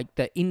felt like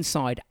the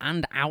inside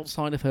and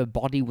outside of her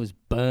body was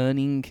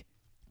burning,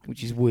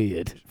 which is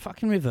weird.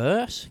 Fucking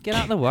reverse. Get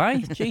out of the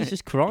way.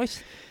 Jesus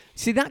Christ.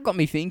 See, that got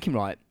me thinking,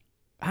 right?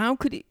 How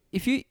could it...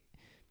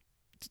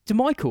 Do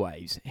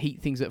microwaves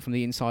heat things up from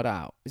the inside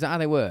out? Is that how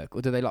they work?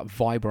 Or do they, like,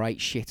 vibrate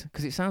shit?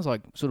 Because it sounds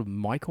like sort of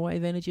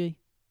microwave energy.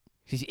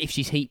 If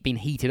she's been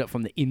heated up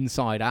from the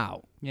inside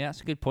out. Yeah, that's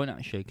a good point,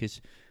 actually,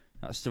 because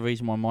that's the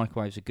reason why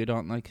microwaves are good,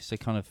 aren't they? Because they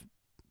kind of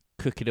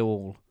cook it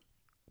all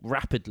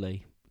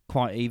rapidly,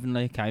 quite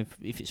evenly. Okay,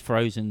 if it's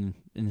frozen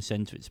in the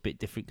centre, it's a bit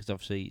different because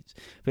obviously it's.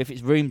 But if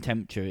it's room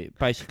temperature,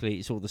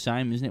 it's all the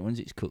same, isn't it? Once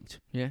it's cooked.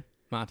 Yeah,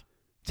 mad.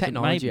 So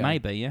Technology.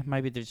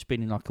 maybe they've just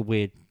been in like a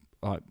weird.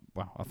 Like,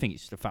 well, I think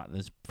it's the fact that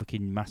there's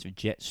fucking massive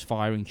jets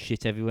firing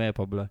shit everywhere,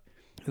 probably.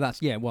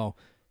 Well.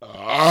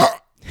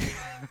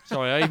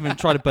 Sorry, I even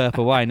tried to burp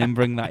away and then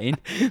bring that in.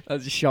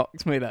 That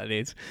shocked me, that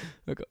is.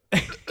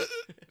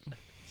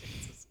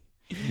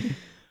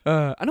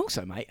 And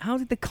also, mate, how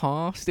did the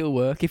car still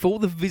work? If all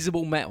the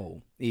visible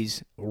metal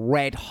is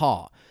red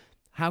hot,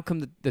 how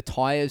come the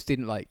tyres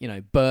didn't,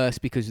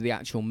 burst because the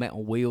actual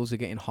metal wheels are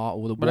getting hot,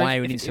 or the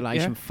wiring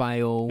insulation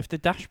fail? If the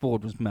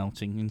dashboard was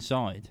melting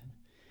inside,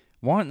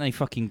 why aren't they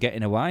fucking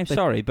getting away?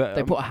 Sorry, but...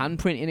 They put a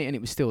handprint in it and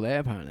it was still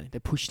there, apparently. They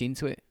pushed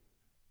into it.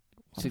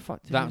 What the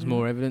fuck that was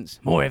more evidence.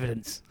 More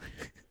evidence.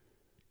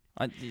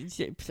 I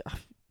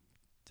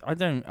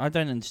don't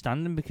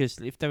understand them, because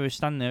if they were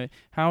standing there,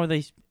 how are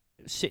they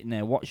sitting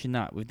there watching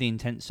that with the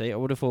intensity? I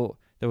would have thought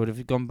they would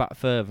have gone back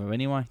further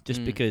anyway,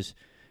 just because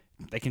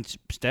they can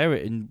stare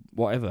at it and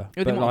whatever.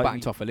 Yeah, they might have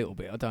backed off a little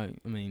bit.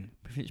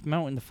 If it's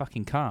melting the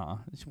fucking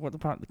car, what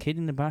about the kid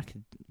in the back?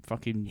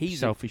 Fucking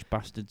selfish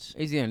bastards.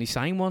 He's the only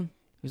sane one.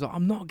 He's like,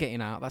 I'm not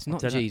getting out. That's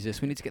not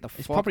Jesus. We need to get the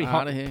fuck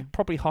out of here.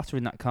 Probably hotter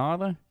in that car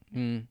though.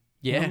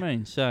 Yeah, you know what I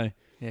mean, so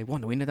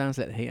wind the window down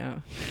to let the heat out.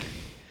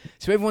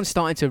 So everyone's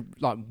starting to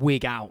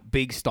wig out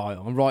big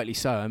style, and rightly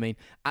so. I mean,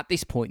 at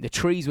this point, the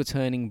trees were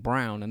turning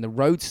brown, and the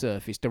road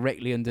surface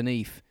directly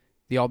underneath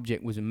the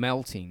object was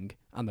melting,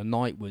 and the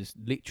night was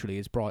literally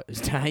as bright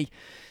as day.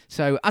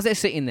 So as they're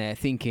sitting there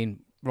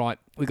thinking, right,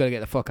 we got to get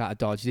the fuck out of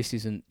Dodge. This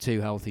isn't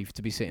too healthy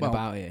to be sitting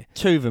about here.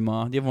 Two of them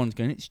are. The other one's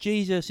going, it's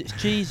Jesus, it's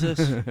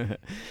Jesus.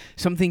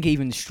 Something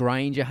even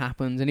stranger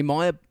happens, and in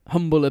my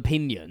humble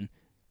opinion,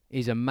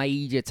 is a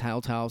major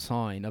telltale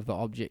sign of the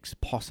object's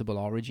possible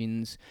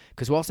origins.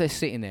 Because whilst they're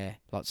sitting there,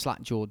 like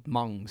slack-jawed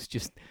monks,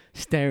 just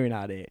staring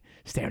at it,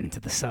 staring into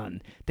the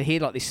sun, they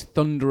hear like this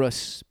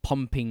thunderous,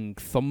 pumping,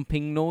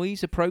 thumping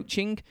noise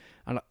approaching,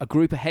 and a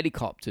group of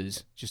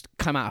helicopters just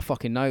come out of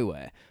fucking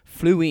nowhere,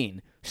 flew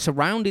in,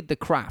 surrounded the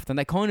craft, and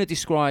they kind of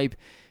describe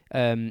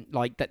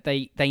like that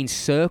they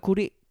encircled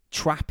it,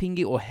 trapping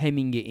it or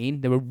hemming it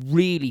in. They were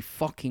really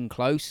fucking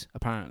close,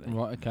 apparently.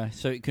 Right, okay.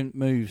 So it couldn't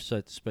move,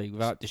 so to speak,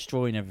 without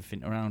destroying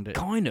everything around it.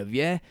 Kind of,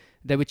 yeah.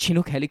 There were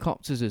Chinook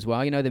helicopters as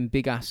well, them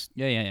big-ass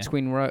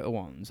twin rotor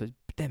ones.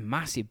 They're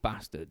massive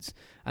bastards.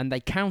 And they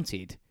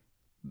counted,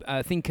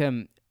 I think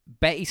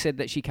Betty said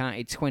that she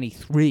counted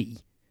 23,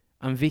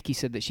 and Vicky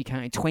said that she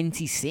counted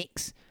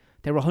 26.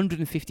 They were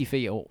 150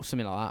 feet or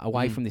something like that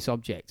away from this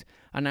object.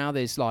 And now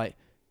there's like,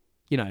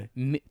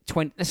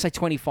 20, let's say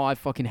 25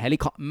 fucking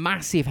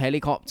massive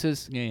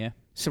helicopters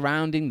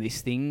surrounding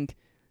this thing.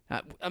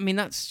 I mean,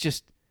 that's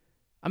just...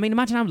 I mean,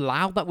 imagine how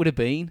loud that would have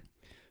been.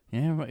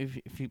 Yeah, but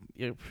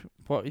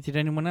what, did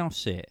anyone else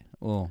see it?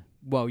 Or?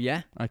 Well,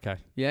 yeah. Okay.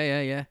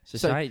 Yeah.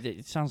 So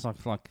it sounds like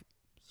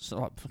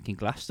fucking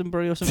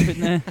Glastonbury or something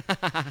there.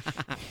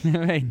 You know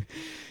what I mean?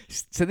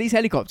 So these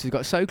helicopters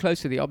got so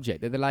close to the object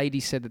that the lady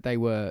said that they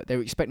were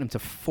expecting them to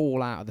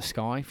fall out of the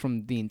sky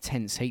from the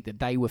intense heat that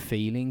they were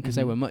feeling, because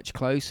they were much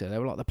closer. They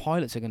were like, the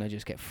pilots are going to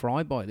just get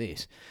fried by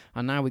this,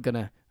 and now we're going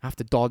to have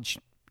to dodge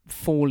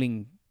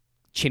falling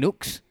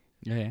Chinooks.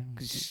 Yeah.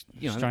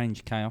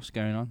 Strange chaos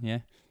going on, yeah.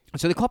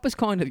 So the coppers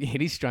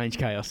it is strange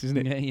chaos,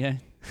 isn't it? Yeah.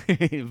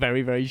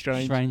 Very, very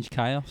strange. Strange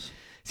chaos.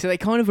 So they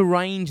kind of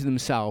arranged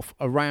themselves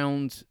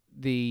around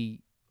the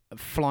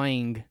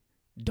flying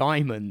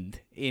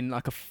diamond in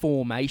like a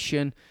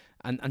formation,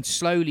 and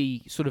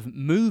slowly sort of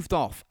moved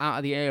off out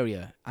of the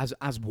area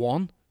as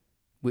one,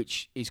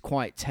 which is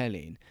quite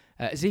telling.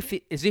 As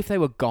if they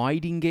were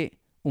guiding it,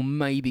 or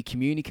maybe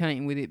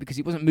communicating with it, because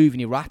it wasn't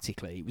moving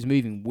erratically; it was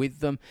moving with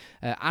them.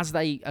 As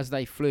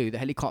they flew, the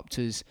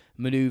helicopters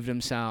manoeuvred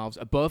themselves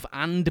above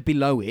and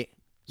below it.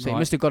 So it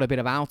must have got a bit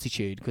of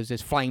altitude, because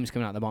there's flames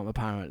coming out the bottom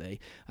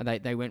apparently, and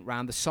they went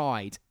round the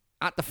side,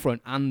 at the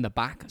front and the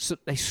back. So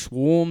they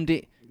swarmed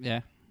it.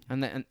 Yeah.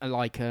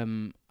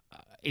 And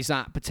is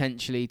that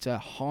potentially to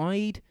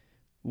hide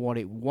what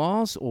it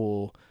was,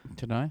 or? I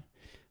don't know.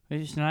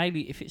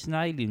 If it's an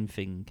alien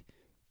thing,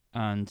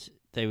 and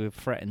they were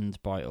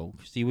threatened by it all,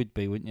 because you would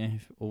be, wouldn't you?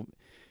 Or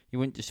you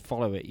wouldn't just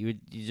follow it. You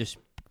just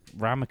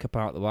ram a cup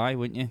out of the way,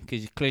 wouldn't you?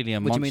 Because it's clearly a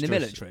monstrous... What do you mean, the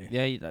military?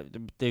 Yeah,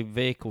 the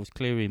vehicle's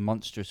clearly a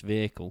monstrous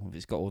vehicle. If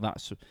it's got all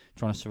that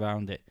trying to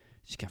surround it,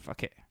 just go,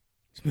 fuck it.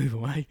 Just move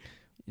away.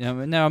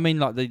 No, I mean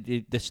like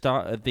the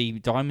start of the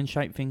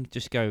diamond-shaped thing,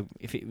 just go...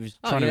 If it was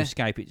trying to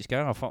escape it, just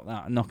go, oh, fuck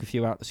that, and knock a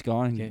few out the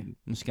sky and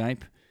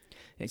escape.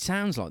 It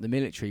sounds like the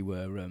military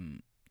were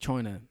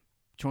trying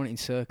to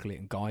encircle it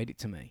and guide it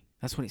to me.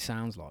 That's what it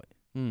sounds like.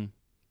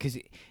 Because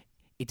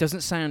it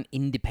doesn't sound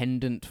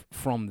independent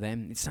from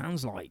them. It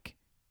sounds like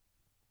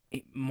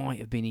it might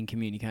have been in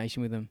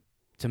communication with them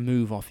to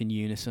move off in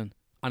unison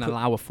and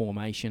allow a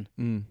formation.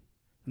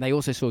 They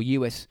also saw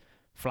US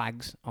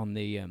flags on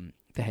the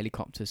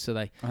helicopters, so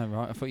they... Oh,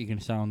 right. I thought you were going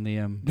to say on the...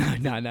 No.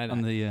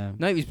 On the,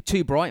 No, it was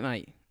too bright,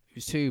 mate. It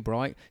was too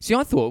bright. See,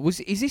 I thought,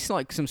 is this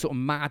like some sort of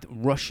mad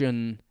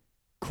Russian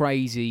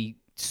crazy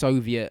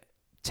Soviet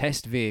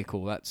test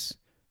vehicle that's,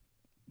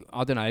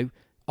 I don't know,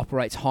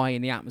 operates high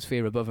in the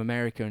atmosphere above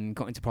America and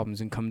got into problems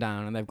and come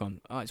down, and they've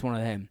gone, oh, it's one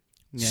of them.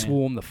 Yeah.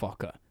 Swarm the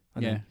fucker.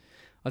 And then,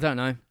 I don't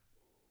know.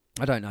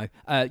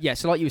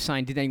 So like you were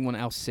saying, did anyone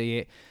else see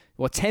it?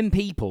 Well, 10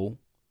 people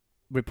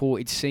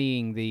reported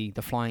seeing the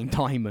flying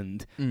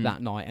diamond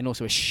that night, and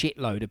also a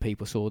shitload of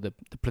people saw the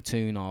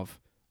platoon of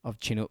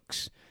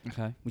Chinooks,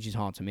 which is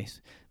hard to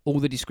miss. All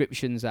the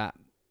descriptions that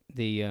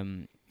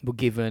were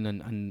given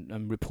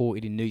and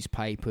reported in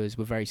newspapers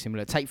were very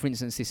similar. Take, for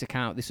instance, this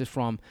account. This was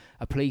from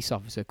a police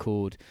officer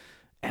called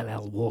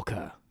L.L.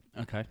 Walker.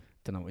 Okay.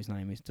 Don't know what his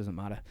name is. Doesn't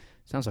matter.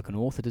 Sounds like an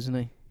author, doesn't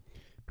he?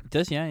 It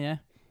does, yeah.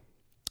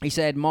 He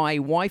said, my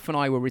wife and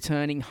I were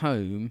returning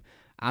home.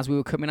 As we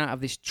were coming out of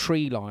this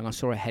tree line, I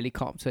saw a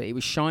helicopter. It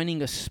was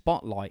shining a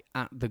spotlight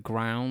at the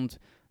ground.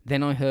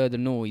 Then I heard the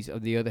noise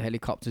of the other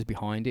helicopters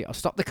behind it. I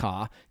stopped the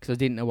car because I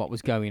didn't know what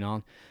was going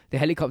on. The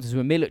helicopters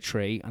were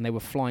military and they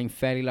were flying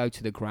fairly low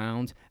to the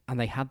ground, and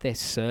they had their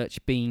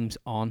search beams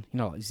on,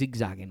 like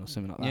zigzagging or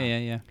something like that.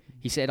 Yeah.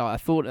 He said, I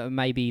thought that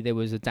maybe there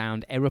was a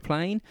downed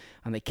aeroplane,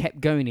 and they kept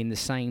going in the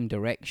same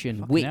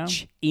direction,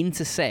 which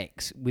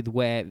intersects with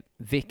where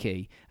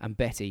Vicky and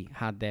Betty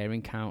had their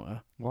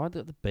encounter. Why are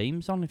the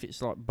beams on if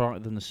it's like brighter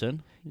than the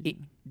sun?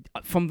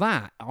 From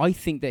that, I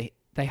think they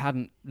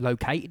hadn't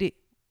located it.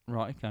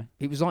 Right, okay.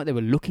 It was like they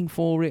were looking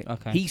for it.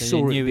 Okay. He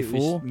saw it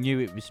before. Knew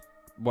it was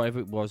whatever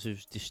it was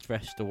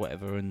distressed or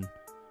whatever, and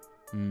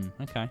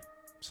okay.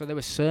 So they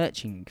were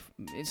searching.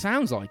 It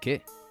sounds like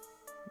it.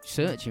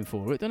 Searching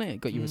for it, doesn't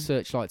it? Got your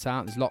searchlights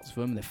out. There's lots of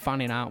them. They're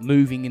fanning out,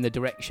 moving in the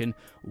direction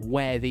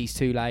where these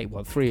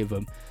three of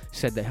them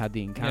said they had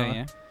the encounter.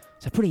 Yeah.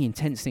 It's a pretty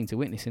intense thing to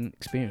witness and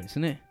experience,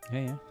 isn't it?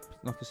 Yeah.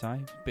 Like I say,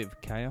 it's a bit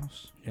of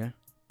chaos. Yeah.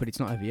 But it's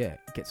not over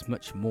yet. It gets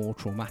much more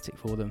traumatic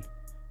for them,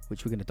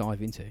 which we're going to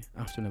dive into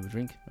after another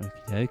drink.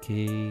 Okie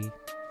dokie.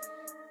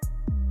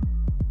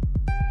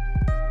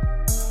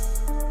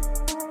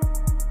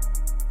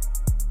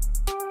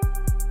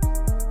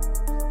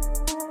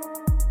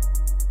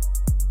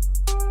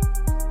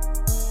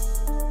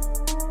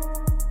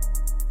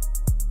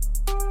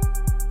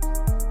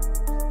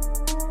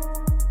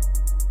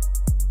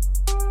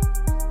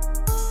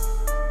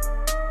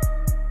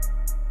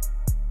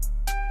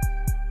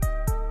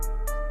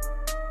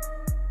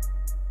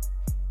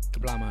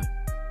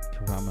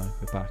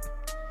 We're back.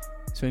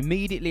 So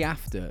immediately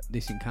after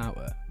this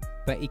encounter,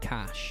 Betty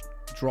Cash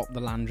dropped the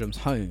Landrums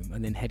home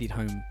and then headed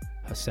home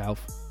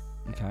herself.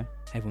 Okay.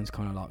 Everyone's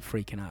kind of like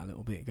freaking out a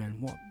little bit, going,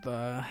 "What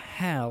the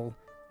hell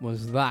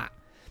was that?"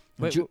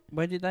 Where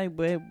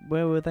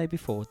were they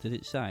before? Did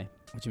it say?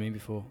 What do you mean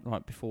before?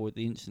 Right before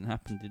the incident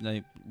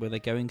happened, were they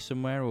going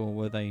somewhere, or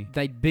were they?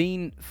 They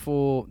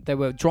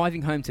were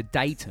driving home to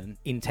Dayton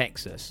in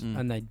Texas,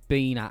 and they'd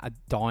been at a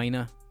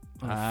diner.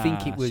 I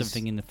think it was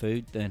something in the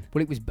food then.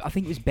 Well, I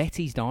think it was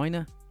Betty's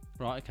Diner.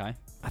 Right, okay.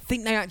 I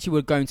think they actually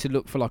were going to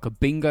look for like a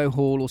bingo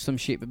hall or some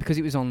shit, but because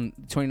it was on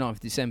 29th of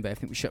December, I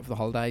think we shut for the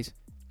holidays.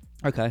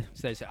 Okay.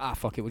 So they said,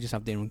 fuck it, we'll just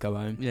have dinner and go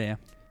home. Yeah.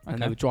 Okay.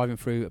 And they were driving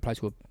through a place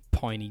called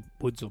Piney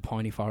Woods or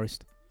Piney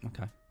Forest.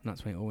 Okay. And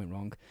that's when it all went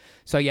wrong.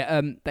 So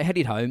yeah, they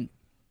headed home.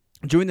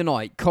 During the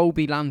night,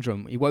 Colby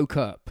Landrum, he woke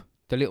up,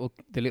 the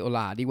little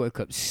lad, he woke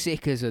up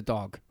sick as a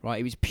dog, right?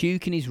 He was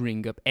puking his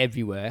ring up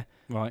everywhere.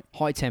 Right.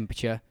 High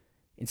temperature.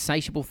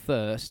 Insatiable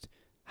thirst,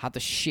 had the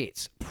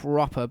shits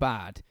proper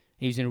bad.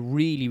 He was in a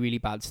really, really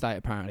bad state,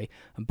 apparently.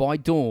 And by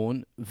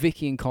dawn,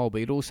 Vicky and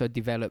Colby had also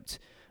developed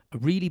a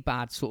really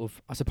bad sort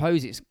of, I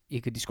suppose you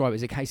could describe it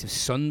as a case of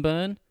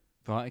sunburn.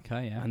 Right,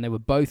 okay, yeah. And they were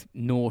both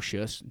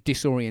nauseous,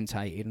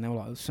 disorientated, and they were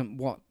like,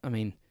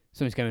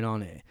 something's going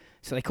on here.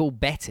 So they called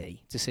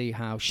Betty to see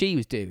how she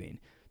was doing.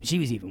 She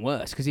was even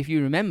worse, because if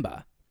you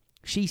remember,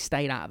 she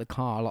stayed out of the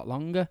car a lot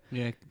longer.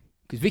 Yeah.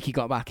 Because Vicky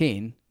got back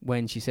in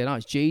when she said,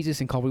 it's Jesus,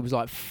 and Colby was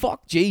like,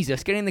 fuck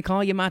Jesus, get in the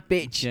car, you mad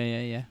bitch.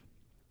 Yeah.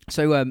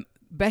 So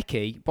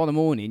Becky, by the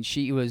morning,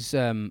 she was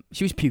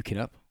puking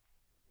up,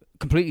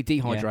 completely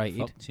dehydrated,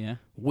 fucked, yeah.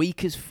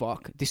 Weak as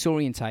fuck,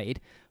 disorientated.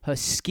 Her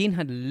skin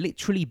had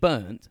literally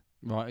burnt.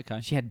 Right,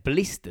 okay. She had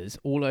blisters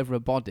all over her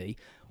body,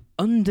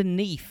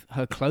 underneath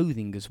her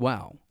clothing as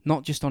well,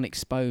 not just on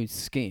exposed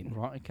skin.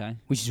 Right, okay.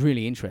 Which is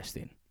really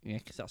interesting. Yeah,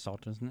 because that's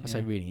odd, isn't it? I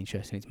say really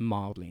interesting. It's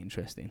mildly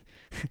interesting.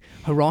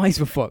 Her eyes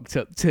were fucked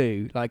up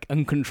too, like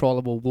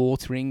uncontrollable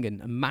watering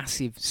and a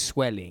massive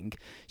swelling.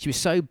 She was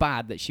so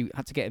bad that she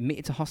had to get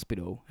admitted to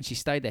hospital, and she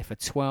stayed there for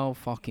 12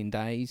 fucking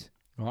days.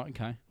 Right,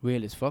 okay.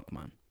 Real as fuck,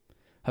 man.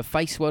 Her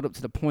face swelled up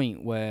to the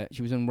point where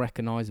she was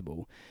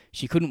unrecognisable.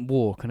 She couldn't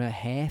walk, and her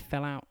hair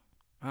fell out,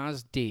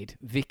 as did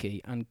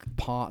Vicky and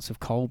parts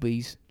of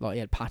Colby's. Like, he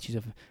had patches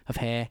of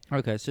hair.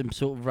 Okay, some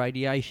sort of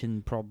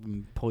radiation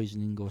problem,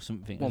 poisoning or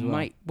something. Well, as well.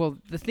 mate,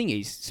 the thing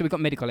is, so we got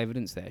medical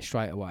evidence there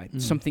straight away.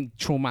 Something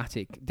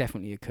traumatic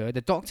definitely occurred.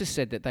 The doctor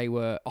said that they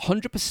were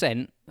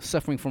 100%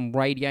 suffering from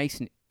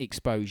radiation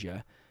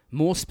exposure,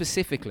 more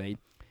specifically,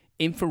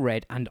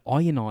 infrared and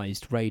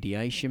ionised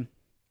radiation.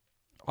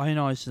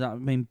 Ionised, does that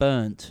mean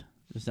burnt?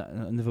 Is that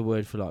another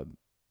word for like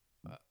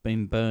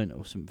been burnt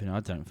or something. I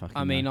don't fucking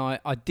I mean, know.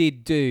 I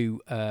did do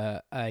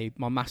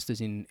my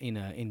master's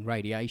in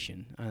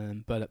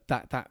radiation, but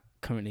that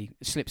currently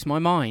slips my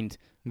mind,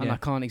 and Yeah. I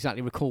can't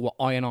exactly recall what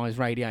ionized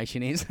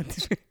radiation is.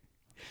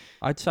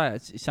 I'd say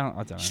it sounds.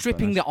 I don't know.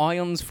 Stripping the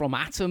ions from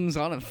atoms.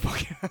 I don't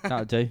fuck.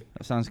 That'll do.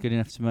 That sounds good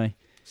enough to me.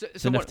 So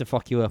It's enough to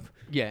fuck you up.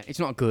 Yeah, it's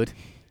not good.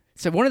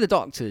 So one of the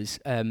doctors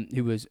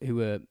who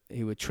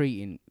were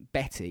treating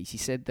Betty, she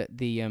said that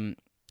the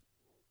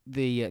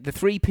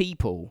three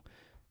people,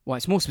 well,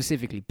 it's more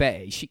specifically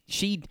Betty.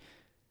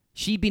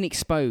 She'd been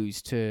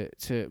exposed to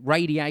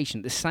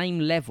radiation at the same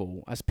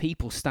level as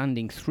people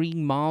standing 3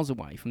 miles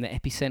away from the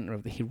epicenter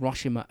of the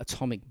Hiroshima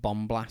atomic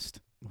bomb blast.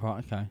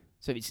 Right. Okay.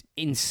 So it's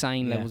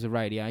insane Yeah. levels of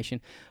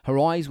radiation. Her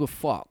eyes were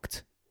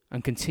fucked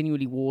and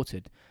continually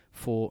watered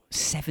for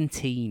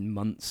 17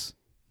 months.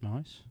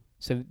 Nice.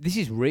 So this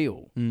is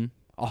real.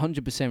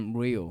 100%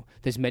 real.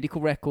 There's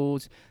medical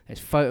records. There's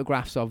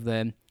photographs of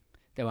them.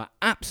 They were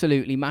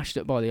absolutely mashed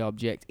up by the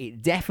object.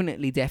 It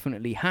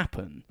definitely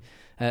happened.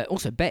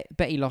 Also,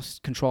 Betty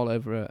lost control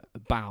over her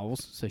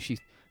bowels, so she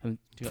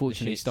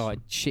unfortunately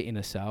started shitting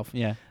herself.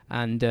 Yeah.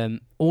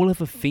 And all of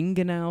her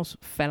fingernails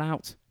fell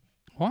out.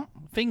 What?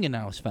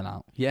 Fingernails fell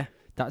out. Yeah.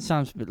 That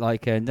sounds a bit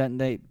like don't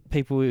they?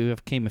 People who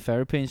have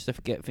chemotherapy and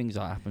stuff get things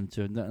like happen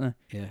to them, don't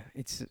they? Yeah.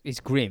 It's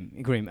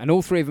grim. And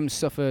all three of them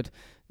suffered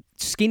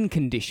skin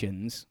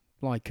conditions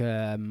like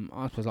I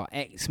suppose like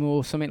eczema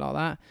or something like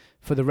that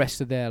for the rest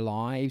of their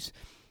lives.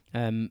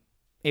 But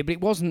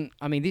it wasn't.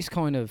 I mean, this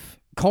kind of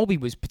Colby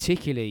was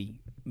particularly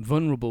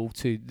vulnerable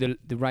to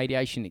the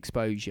radiation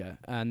exposure,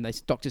 and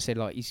the doctor said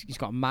like he's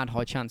got a mad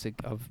high chance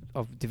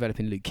of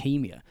developing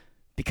leukemia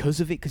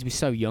because of it, because he was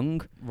so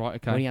young. Right.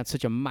 Okay. When he had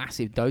such a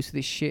massive dose of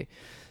this shit,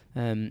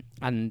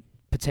 and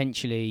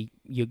potentially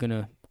you're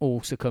gonna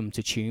all succumb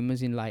to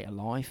tumours in later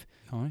life.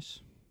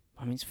 Nice.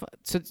 I mean, it's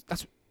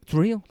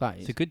real. That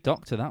is. It's a good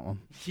doctor, that one.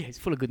 Yeah, it's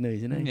full of good news,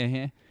 isn't it? Yeah.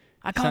 Yeah.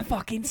 I can't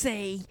fucking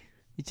see.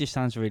 It just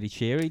sounds really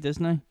cheery,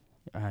 doesn't it?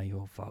 Ah,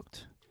 you're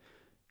fucked.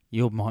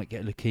 You might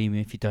get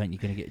leukemia. If you don't,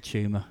 you're going to get a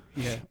tumour.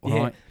 Yeah.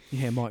 All right.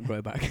 Yeah, it might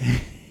grow back.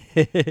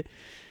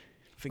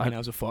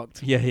 Fingernails are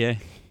fucked. Yeah, yeah.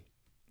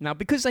 Now,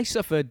 because they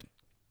suffered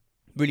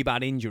really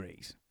bad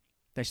injuries,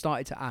 they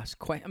started to ask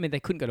I mean, they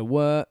couldn't go to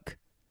work.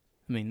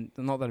 I mean,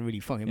 not that it really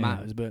fucking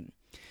matters, but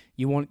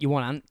you want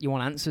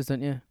answers,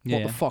 don't you? Yeah.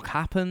 What the fuck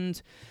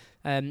happened?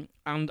 And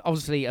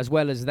obviously, as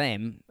well as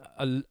them,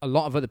 a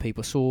lot of other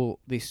people saw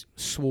this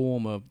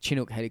swarm of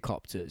Chinook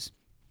helicopters,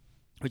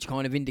 which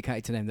kind of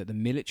indicated to them that the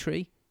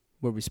military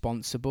were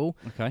responsible.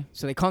 Okay.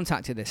 So they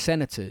contacted their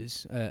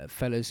senators,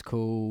 fellas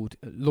called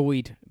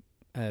Lloyd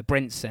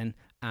Brentsen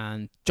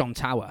and John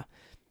Tower,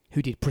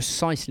 who did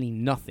precisely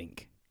nothing.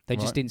 They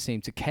just didn't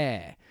seem to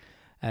care.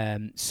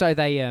 So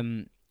they,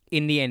 in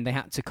the end, they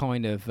had to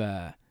kind of...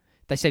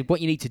 they said,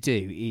 what you need to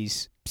do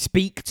is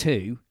speak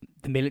to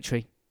the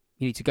military.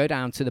 You need to go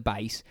down to the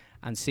base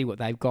and see what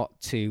they've got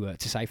to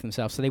say for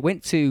themselves. So they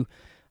went to,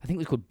 I think it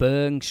was called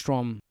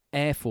Bergstrom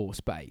Air Force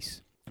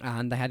Base,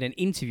 and they had an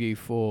interview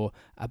for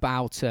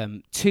about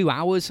 2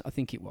 hours, I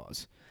think it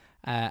was.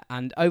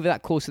 And over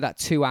that course of that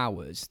 2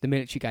 hours, the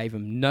military gave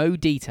them no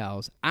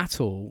details at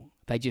all.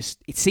 They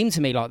just, it seemed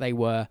to me like they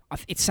were,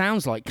 it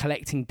sounds like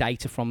collecting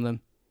data from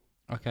them.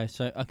 Okay,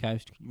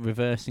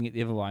 reversing it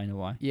the other way in a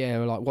way. Yeah,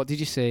 like, what did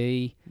you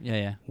see? Yeah,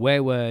 yeah.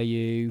 Where were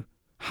you?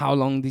 How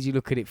long did you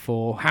look at it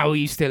for? How are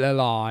you still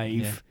alive?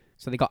 Yeah.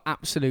 So they got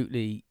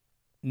absolutely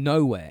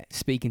nowhere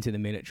speaking to the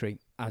military,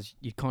 as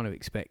you'd kind of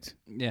expect.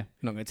 Yeah. They're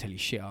not going to tell you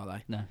shit, are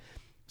they? No.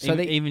 So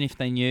even if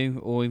they knew,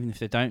 or even if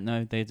they don't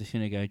know, they're just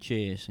going to go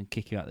cheers and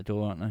kick you out the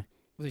door, aren't they?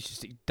 Well, it's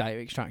just data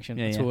extraction.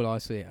 Yeah, That's yeah. all I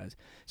see it as.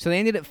 So they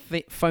ended up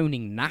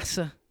phoning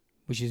NASA,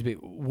 which is a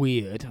bit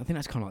weird. I think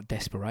that's kind of like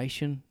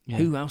desperation. Yeah.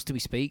 Who else do we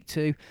speak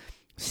to?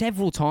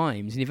 Several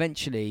times, and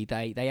eventually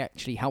they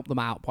actually helped them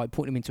out by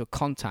putting them into a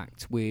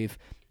contact with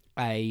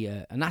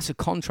a NASA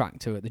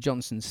contractor at the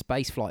Johnson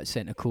Space Flight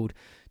Center called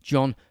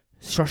John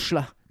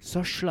Sushla,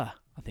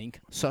 I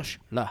think.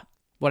 Sushla,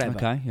 whatever.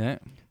 Okay, yeah.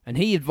 And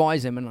he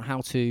advised them on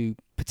how to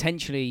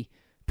potentially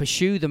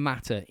pursue the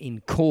matter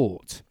in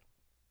court.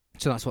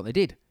 So that's what they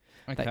did.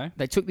 Okay.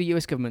 They took the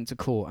US government to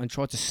court and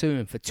tried to sue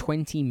him for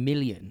 $20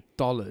 million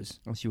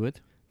As you would.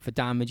 for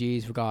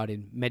damages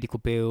regarding medical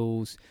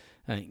bills,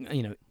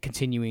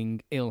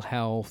 continuing ill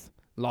health,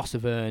 loss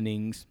of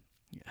earnings.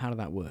 How did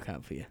that work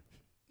out for you?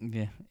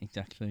 Yeah,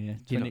 exactly. Yeah,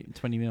 You're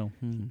 20 mil.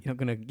 You're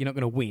not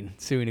gonna win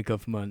suing a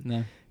government.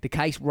 No. The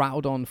case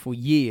rattled on for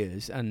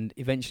years, and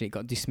eventually it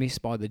got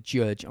dismissed by the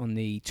judge on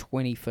the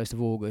 21st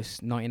of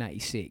August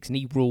 1986. And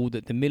he ruled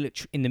that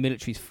in the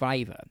military's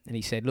favour. And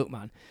he said, "Look,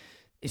 man,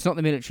 it's not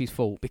the military's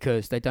fault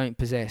because they don't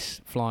possess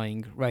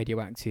flying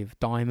radioactive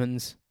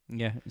diamonds."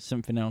 Yeah, it's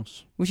something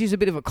else. Which is a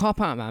bit of a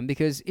cop-out, man,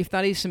 because if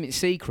that is something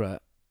secret,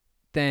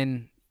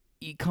 then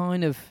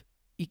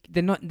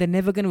they're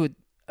never going to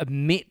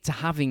admit to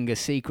having a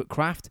secret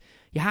craft.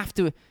 You have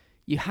to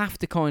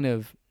kind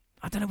of,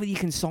 I don't know whether you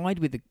can side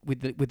with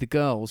the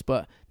girls,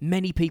 but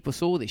many people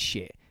saw this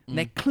shit. And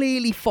they're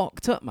clearly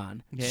fucked up,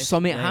 man. Yeah,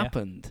 Something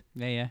happened.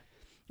 Yeah, yeah.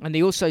 And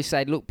they also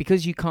said, look,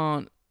 because you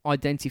can't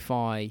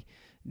identify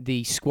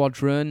the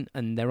squadron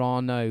and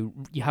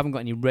you haven't got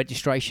any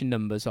registration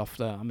numbers off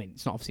the, I mean,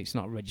 it's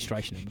not a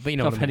registration number, but you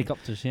know what I mean.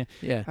 Helicopters, yeah.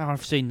 Yeah. Oh,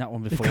 I've seen that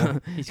one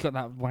before. He's got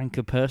that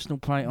wanker personal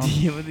plate on.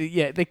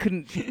 Yeah, they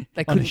couldn't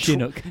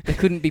Chinook. they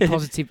couldn't be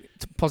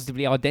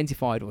positively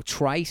identified or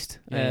traced,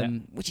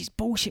 which is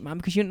bullshit, man,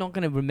 because you're not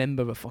going to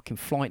remember a fucking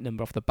flight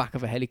number off the back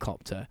of a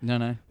helicopter.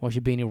 No. Whilst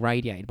you're being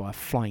irradiated by a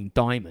flying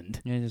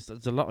diamond. Yeah,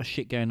 there's a lot of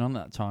shit going on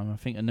at that time. I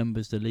think a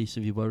number's the least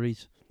of your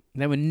worries.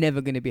 They were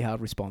never going to be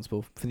held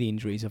responsible for the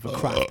injuries of a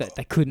craft that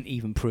they couldn't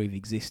even prove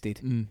existed,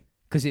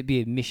 because it'd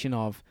be a mission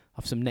of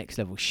some next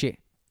level shit.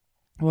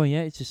 Well,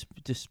 yeah, it's just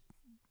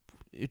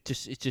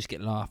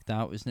get laughed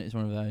out, isn't it? It's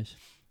one of those.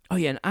 Oh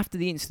yeah, and after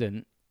the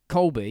incident,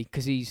 Colby,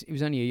 because he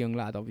was only a young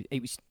lad, he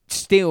was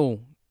still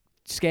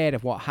scared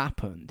of what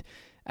happened.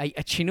 A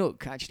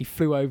Chinook actually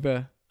flew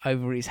over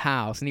his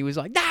house, and he was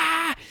like,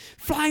 "Ah,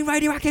 flying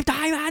radioactive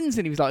diamonds!"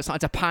 And he was like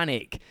starting to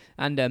panic.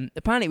 And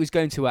apparently, it was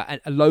going to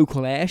a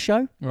local air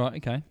show. Right.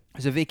 Okay.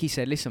 So Vicky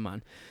said, "Listen,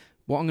 man,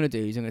 what I'm going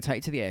to do is I'm going to take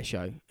you to the air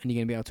show, and you're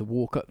going to be able to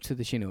walk up to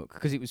the Chinook,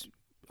 because it was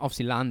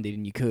obviously landed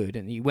and you could."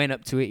 And he went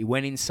up to it. He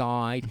went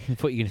inside. I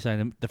thought you were going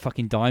to say the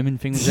fucking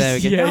diamond thing was there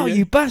again. Yeah, oh,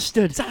 you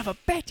bastard! Son of a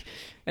bitch!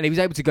 And he was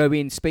able to go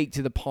in, speak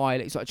to the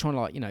pilot. He's like trying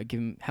to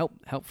give him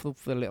help for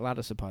the little lad,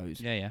 I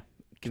suppose. Yeah.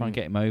 Try and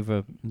get him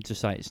over and to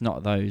say it's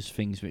not those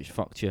things which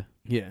fucked you.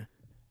 Yeah.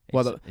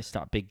 It's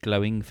that big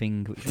glowing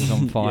thing which was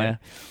on fire.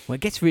 Yeah. Well,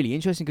 it gets really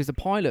interesting because the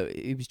pilot,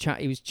 he was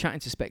chatting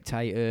to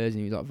spectators,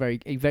 and he was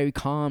like very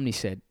calmly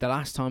said the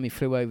last time he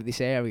flew over this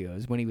area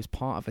was when he was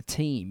part of a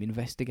team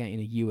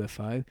investigating a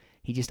UFO.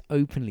 He just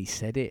openly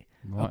said it.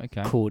 Right.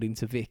 Okay. According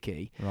to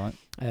Vicky. Right.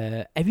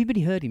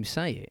 Everybody heard him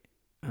say it,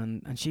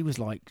 and she was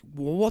like,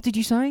 "What did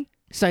you say?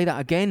 Say that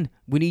again.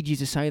 We need you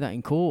to say that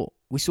in court.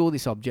 We saw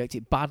this object.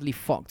 It badly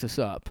fucked us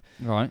up.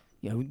 Right.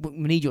 We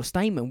need your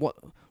statement.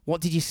 What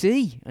did you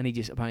see?" And he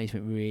just apparently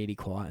went really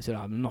quiet. Said,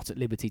 "I'm not at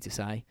liberty to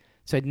say."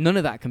 So none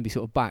of that can be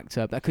sort of backed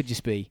up. That could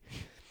just be.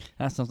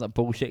 That sounds like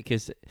bullshit.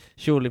 Because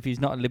surely, if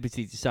he's not at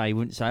liberty to say, he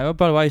wouldn't say, "Oh,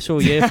 by the way, I saw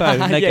a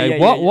UFO." And they go,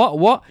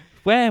 "What?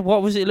 Where?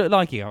 What was it look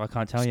like?" You go, "I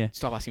can't tell you."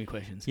 Stop asking me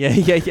questions. Yeah.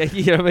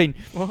 You know what I mean?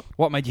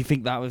 What made you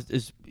think that was a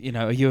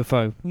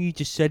UFO? Well, you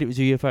just said it was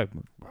a UFO.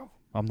 Well,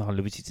 I'm not at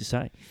liberty to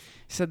say.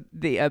 So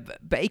the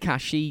Betty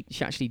Cash, she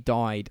actually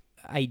died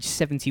age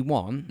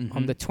 71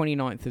 on the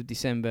 29th of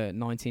December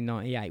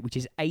 1998, which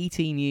is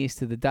 18 years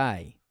to the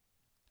day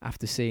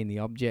after seeing the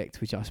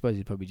object, which I suppose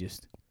is probably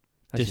just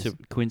a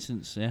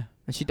coincidence, yeah.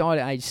 And she died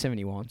at age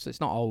 71, so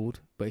it's not old,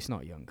 but it's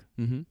not young.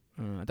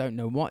 I don't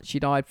know what she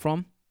died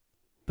from,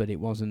 but it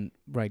wasn't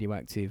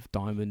radioactive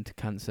diamond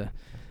cancer.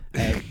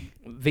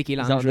 Vicky Landrum.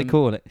 Is that what they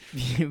call it?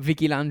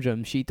 Vicky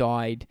Landrum, she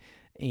died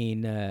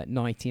in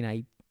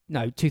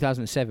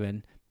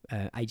 2007,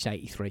 aged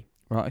 83.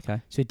 Right,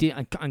 okay. So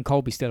and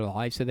Colby's still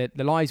alive, so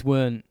the lives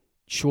weren't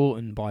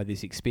shortened by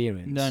this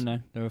experience. No,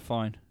 they were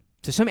fine.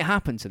 So something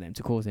happened to them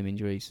to cause them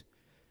injuries.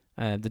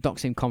 The doc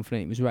seemed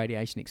confident it was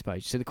radiation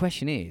exposure. So the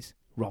question is,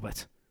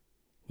 Robert,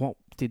 what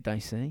did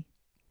they see?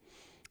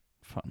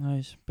 Fuck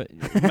knows. But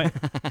it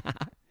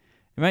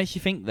makes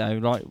you think, though,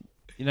 like,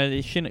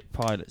 the Chinook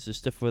pilots and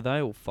stuff, were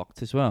they all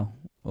fucked as well?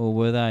 Or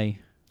were they...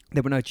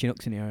 There were no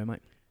Chinooks in the area,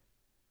 mate.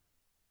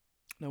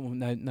 No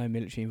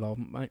military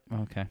involvement, mate.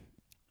 Okay.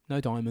 No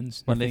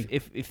diamonds. Well,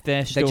 if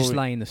their story... They just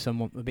lay in the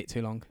sun a bit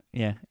too long.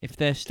 Yeah. If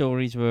their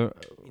stories were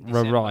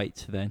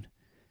right, then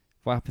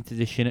what happened to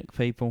the Chinook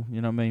people?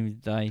 You know what I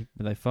mean?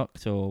 Were they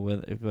fucked, or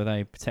were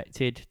they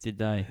protected? Did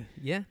they...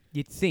 Yeah.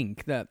 You'd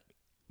think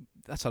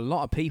that's a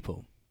lot of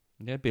people.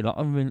 There'd be a lot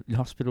of them in the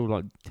hospital,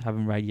 like,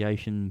 having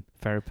radiation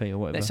therapy or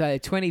whatever. Let's say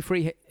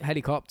 23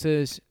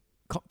 helicopters,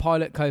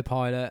 pilot,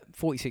 co-pilot,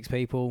 46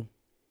 people.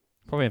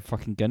 Probably have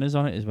fucking gunners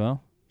on it as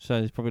well. So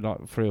there's probably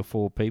like 3 or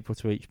 4 people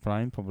to each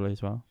plane, probably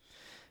as well.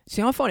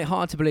 See, I find it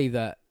hard to believe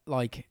that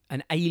like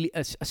an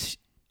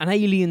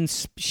alien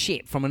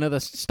ship from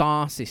another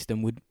star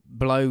system would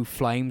blow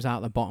flames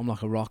out the bottom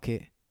like a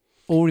rocket,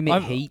 or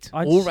emit heat,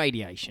 or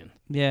radiation.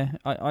 Yeah,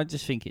 I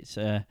just think it's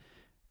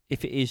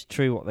if it is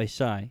true what they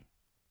say,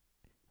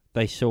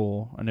 they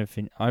saw and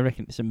everything. I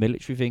reckon it's a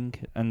military thing,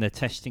 and they're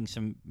testing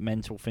some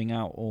mental thing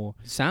out, or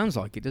sounds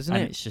like it, doesn't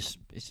it?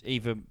 It's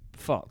either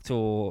fucked,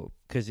 or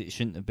because it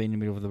shouldn't have been in the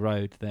middle of the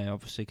road there,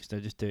 obviously, because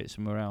they'll just do it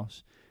somewhere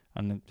else,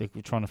 and they're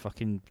trying to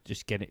fucking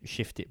just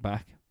shift it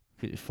back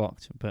because it's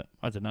fucked. But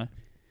I don't know.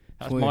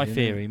 That's weird, my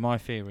theory. My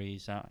theory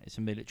is that it's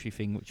a military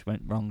thing which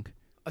went wrong.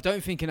 I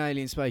don't think an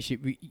alien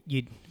spaceship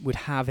would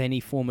have any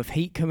form of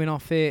heat coming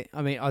off it.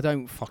 I mean, I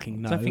don't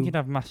fucking know. I don't think it'd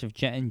have massive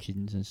jet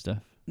engines and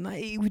stuff. No,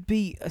 it would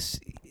be...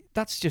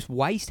 that's just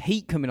waste.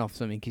 Heat coming off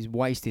something is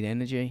wasted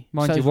energy.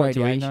 Mind you, what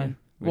do we know?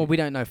 Well, we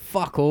don't know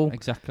fuck all.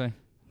 Exactly.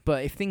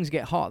 But if things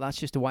get hot, that's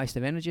just a waste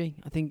of energy.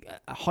 I think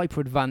a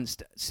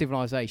hyper-advanced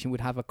civilization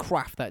would have a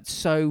craft that's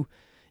so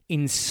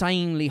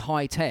insanely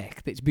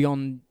high-tech that's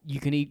beyond... You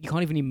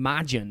can't even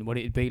imagine what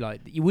it would be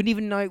like. You wouldn't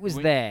even know it was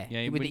there. Yeah,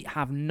 it would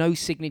have no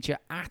signature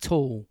at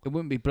all. It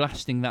wouldn't be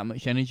blasting that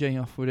much energy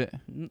off, would it?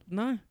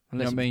 No.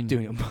 Unless you're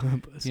doing it on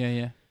purpose.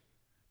 Yeah.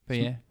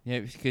 But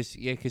because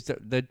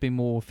they'd be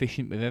more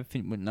efficient with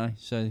everything, wouldn't they?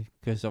 So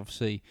because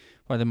obviously,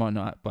 they might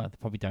not. They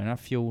probably don't have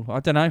fuel.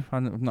 I don't know.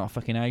 I'm not a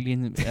fucking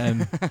alien.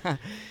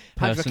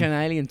 How fucking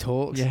alien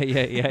talks.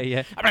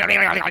 Yeah.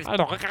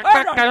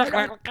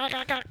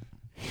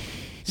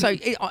 So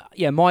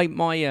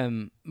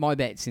my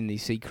bet's in the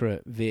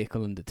secret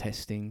vehicle under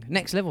testing.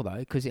 Next level though,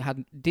 because it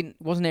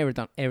wasn't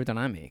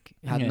aerodynamic.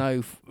 It had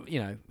no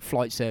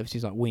flight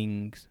surfaces like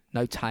wings,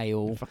 no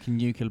tail, a fucking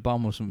nuclear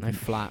bomb or something, no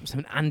flaps,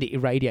 and it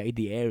irradiated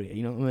the area.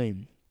 You know what I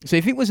mean? So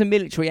if it was a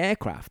military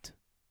aircraft,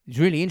 it's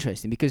really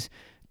interesting because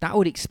that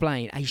would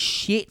explain a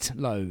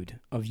shitload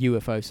of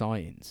UFO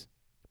sightings.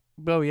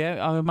 Well,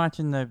 yeah, I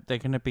imagine they're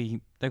going to be.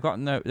 They've got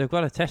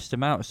to test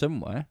them out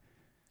somewhere.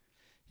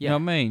 You know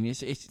what I mean?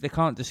 It's they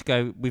can't just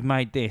go, we've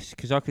made this,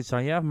 because I could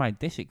say, yeah, I've made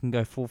this. It can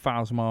go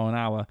 4,000 miles an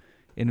hour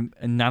in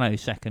a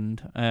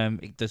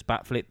nanosecond. It does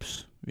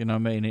backflips. You know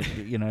what I mean? It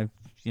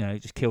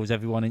it just kills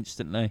everyone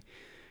instantly.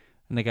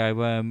 And they go,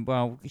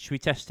 well, should we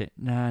test it?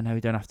 No,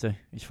 we don't have to.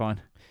 It's fine.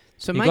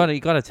 So you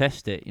got to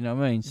test it. You know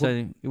what I mean? So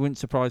it wouldn't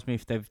surprise me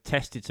if they've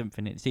tested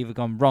something. It's either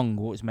gone wrong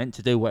or it's meant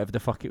to do whatever the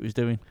fuck it was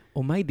doing.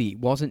 Or maybe it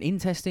wasn't in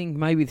testing.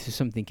 Maybe this is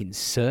something in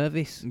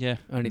service. Yeah.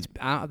 And it's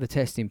out of the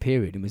testing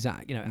period and was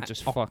that,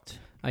 just fucked.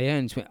 Yeah,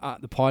 and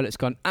the pilot's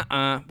gone,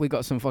 we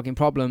got some fucking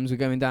problems. We're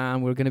going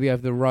down. We're going to be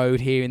over the road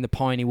here in the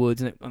piney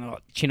woods. And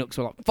Chinooks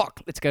were like,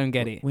 fuck, let's go and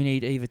get it. We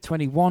need either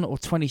 21 or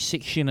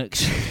 26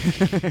 Chinooks.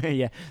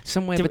 Yeah,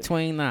 somewhere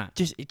between that.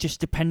 Just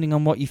depending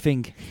on what you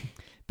think.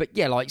 But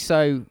yeah, like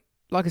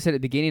I said at the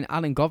beginning,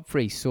 Alan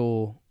Godfrey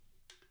saw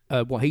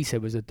what he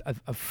said was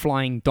a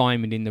flying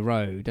diamond in the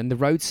road, and the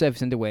road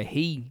surface under where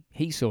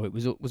he saw it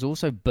was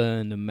also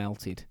burned and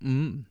melted. Do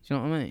you know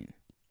what I mean?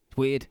 It's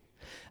weird.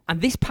 And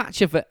this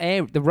patch of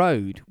the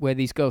road where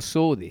these girls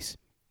saw this,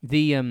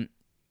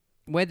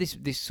 where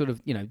this sort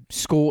of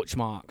scorch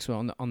marks were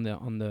on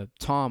the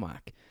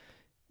tarmac.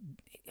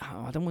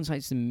 I don't want to say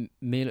it's the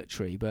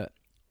military, but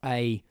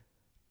a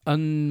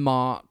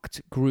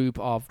unmarked group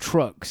of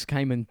trucks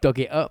came and dug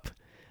it up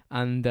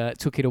and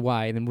took it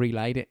away and then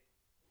relayed it.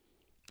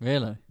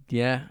 Really?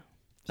 Yeah.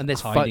 And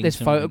there's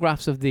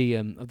photographs of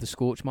the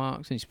scorch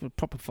marks, and it's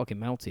proper fucking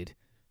melted.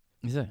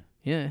 Is it?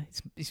 Yeah.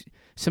 It's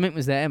something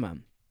was there,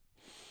 man.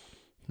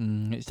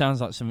 It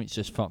sounds like something's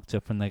just fucked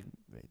up, and they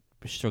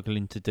were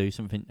struggling to do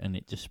something, and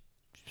it just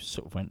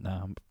sort of went, "No,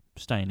 I'm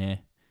staying here."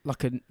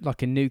 Like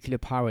a nuclear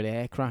powered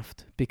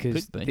aircraft,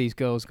 because these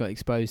girls got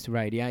exposed to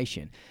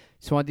radiation.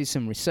 So I did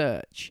some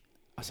research.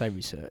 I say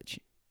research.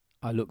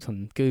 I looked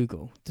on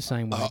Google the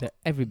same way that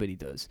everybody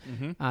does.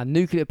 Mm-hmm.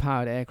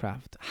 Nuclear-powered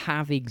aircraft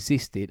have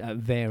existed at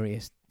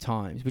various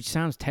times, which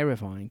sounds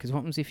terrifying, because what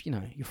happens if,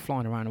 you're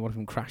flying around and one of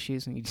them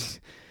crashes and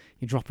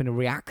you're dropping a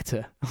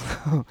reactor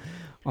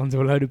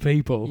onto a load of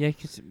people? Yeah,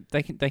 because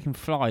they can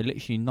fly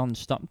literally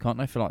non-stop, can't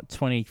they, for like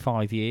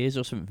 25 years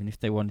or something if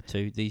they wanted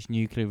to, these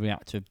nuclear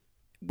reactor.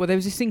 Well, there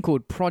was this thing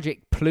called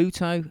Project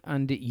Pluto,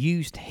 and it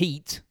used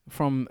heat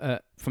from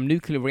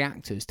nuclear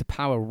reactors to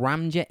power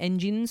ramjet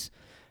engines.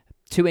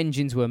 2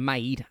 engines were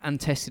made and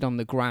tested on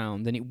the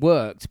ground, and it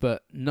worked,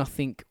 but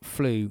nothing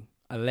flew,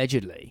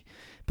 allegedly.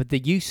 But the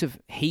use of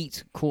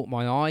heat caught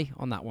my eye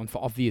on that one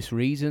for obvious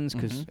reasons,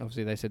 because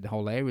obviously they said the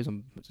whole area was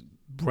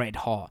red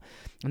hot.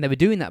 And they were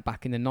doing that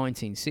back in the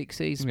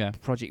 1960s,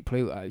 Project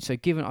Pluto. So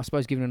given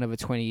another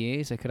 20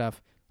 years, they could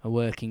have a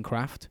working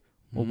craft.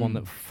 Or one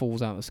that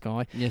falls out of the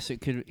sky. Yes,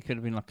 it could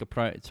have been like a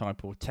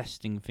prototype or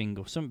testing thing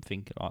or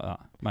something like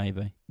that,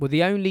 maybe. Well,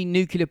 the only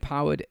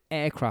nuclear-powered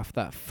aircraft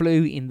that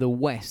flew in the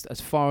West,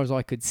 as far as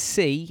I could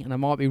see, and I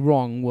might be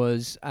wrong,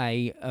 was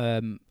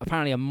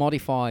apparently a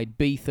modified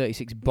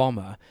B-36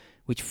 bomber,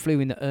 which flew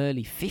in the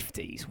early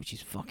 50s, which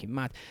is fucking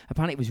mad.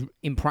 Apparently it was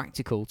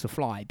impractical to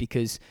fly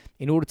because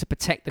in order to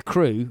protect the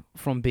crew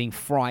from being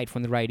fried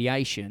from the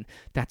radiation,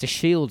 they had to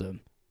shield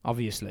them,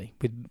 obviously,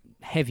 with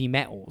heavy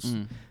metals.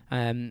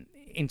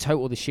 In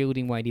total, the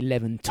shielding weighed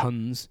 11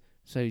 tons,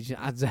 so it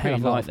just adds a hell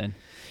of a lot. Then.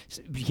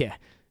 So, yeah,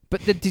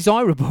 but they're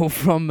desirable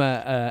from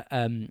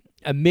a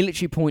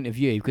military point of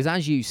view, because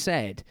as you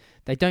said,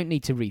 they don't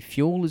need to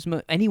refuel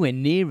anywhere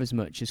near as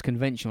much as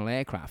conventional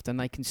aircraft, and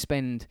they can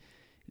spend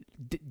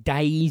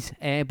days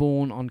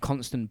airborne on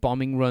constant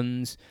bombing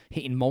runs,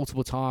 hitting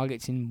multiple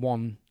targets in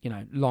one,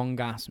 long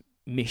ass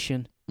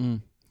mission. So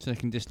they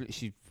can just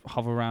literally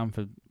hover around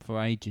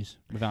for ages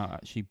without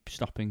actually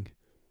stopping.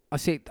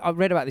 I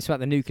read about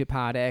the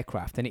nuclear-powered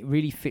aircraft, and it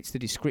really fits the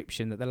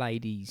description that the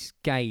ladies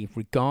gave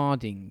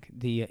regarding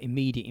the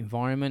immediate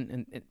environment.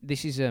 And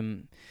this is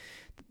the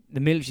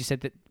military said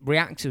that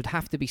reactors would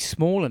have to be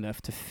small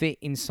enough to fit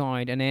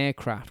inside an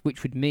aircraft,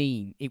 which would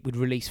mean it would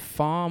release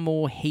far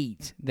more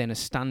heat than a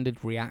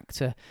standard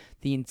reactor.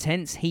 The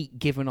intense heat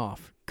given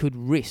off could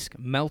risk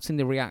melting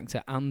the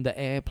reactor and the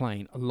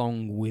airplane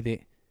along with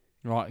it.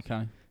 Right,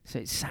 okay. So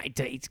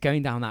it's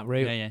going down that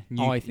route.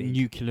 Yeah. I think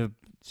nuclear.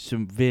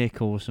 Some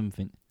vehicle or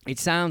something. It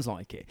sounds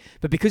like it,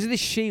 but because of the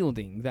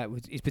shielding that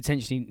is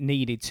potentially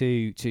needed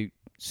to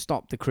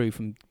stop the crew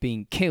from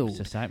being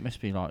killed, So it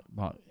must be like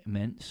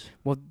immense.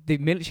 Well, the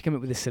military came up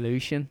with a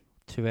solution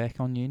 2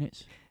 aircon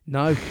units.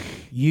 No,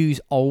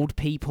 use old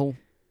people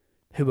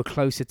who are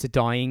closer to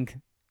dying.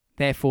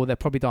 Therefore, they'll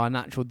probably die a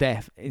natural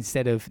death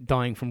instead of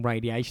dying from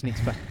radiation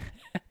exposure.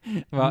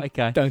 Right,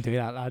 okay. Don't do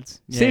that,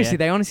 lads. Yeah, Seriously, yeah.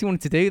 they honestly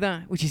wanted to do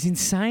that, which is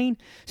insane.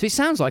 So it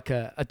sounds like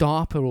a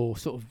DARPA or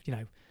sort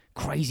of,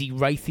 crazy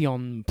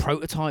Raytheon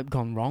prototype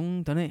gone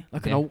wrong, doesn't it?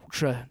 Like an Yeah.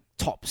 ultra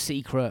top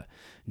secret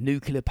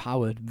nuclear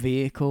powered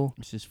vehicle.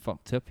 It's just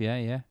fucked up,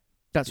 yeah.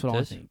 That's what I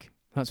does. think.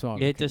 That's what I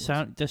Yeah, it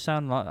reckon does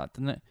sound like that,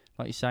 doesn't it?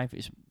 Like you say, if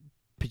it's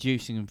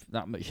producing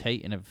that much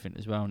heat and everything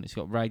as well, and it's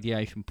got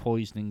radiation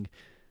poisoning.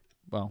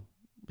 Well,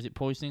 was it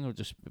poisoning or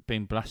just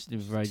being blasted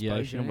with radiation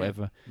Exposure, or yeah.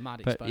 whatever?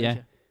 Mad But, exposure.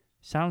 yeah.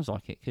 Sounds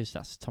like it, because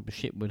that's the type of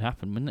shit would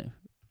happen, wouldn't it?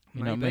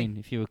 You know what I Maybe. mean?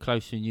 If you were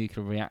close to a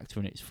nuclear reactor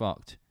and it's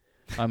fucked,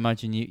 I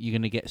imagine you're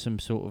going to get some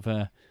sort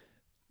of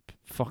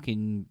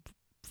fucking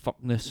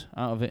fuckness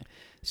out of it.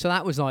 So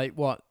that was like,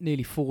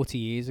 nearly 40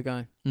 years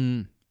ago.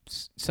 Mm.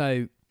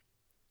 So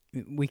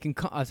we can,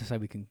 as I say,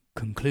 we can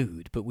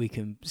conclude, but we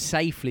can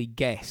safely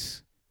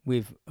guess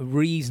with a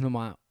reasonable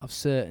amount of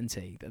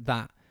certainty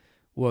that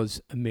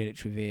was a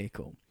military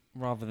vehicle.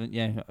 Rather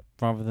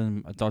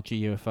than a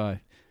dodgy UFO,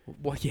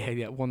 Well,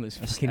 yeah, one that's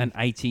fucking an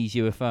 80s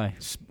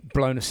UFO.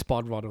 blown a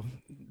spod rod or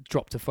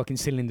dropped a fucking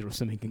cylinder or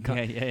something. And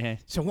cut. Yeah.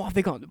 So what have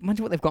they got?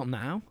 Imagine what they've got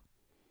now.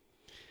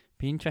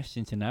 Be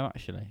interesting to know,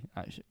 actually.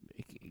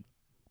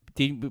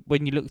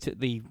 When you looked at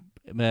the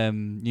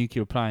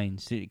nuclear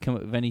planes, did it come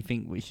up with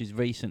anything which is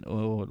recent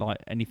or like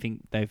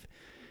anything they've?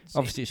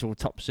 Obviously, it's all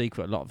top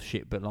secret, a lot of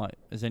shit. But like,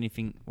 has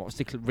anything? What's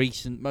the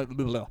recent?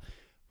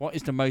 What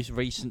is the most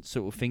recent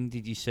sort of thing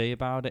did you see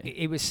about it?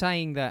 It was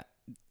saying that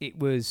it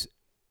was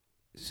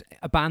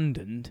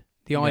abandoned.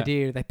 The Yeah.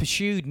 idea they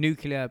pursued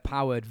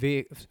nuclear-powered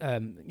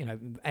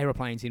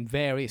aeroplanes in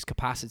various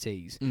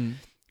capacities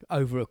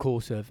over a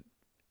course of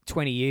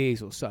 20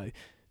 years or so,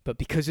 but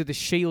because of the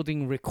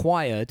shielding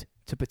required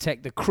to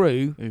protect the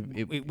crew,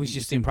 it was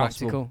just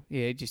impractical.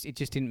 Yeah, it just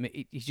didn't.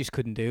 You just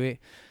couldn't do it.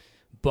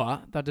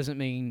 But that doesn't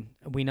mean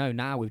we know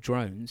now with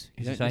drones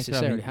you don't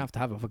necessarily have to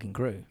have a fucking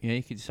crew. Yeah,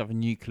 you could just have a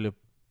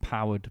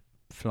nuclear-powered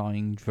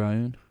flying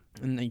drone,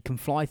 And they can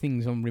fly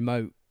things on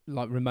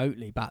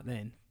remotely back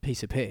then.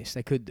 Piece of piss,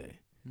 they could do.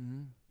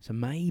 So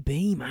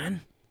maybe,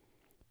 man.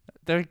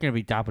 They're going to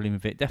be dabbling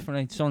with it.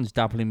 Definitely, someone's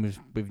dabbling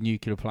with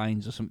nuclear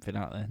planes or something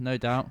out there. No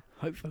doubt.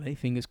 Hopefully,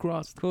 fingers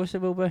crossed. Of course,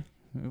 there will be.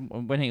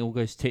 When it all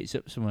goes tits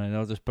up somewhere,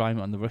 they'll just blame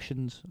it on the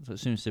Russians. That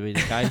seems to be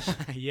the case.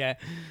 Yeah,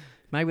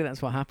 maybe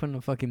that's what happened.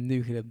 A fucking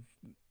nuclear,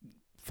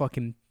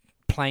 fucking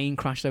plane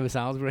crashed over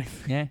Salisbury.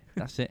 Yeah,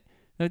 that's it.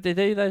 No, they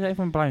do.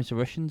 Everyone blames the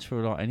Russians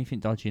for like anything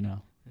dodgy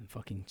now. And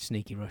fucking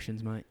sneaky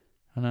Russians, mate.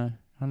 I know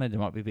they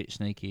might be a bit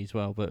sneaky as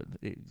well, but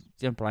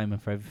don't blame them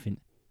for everything.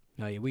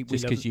 Oh yeah, we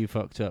Just love because you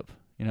fucked up.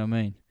 You know what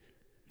I mean?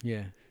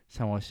 Yeah. That's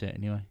how I see it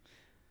anyway.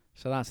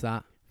 So that's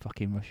that.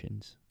 Fucking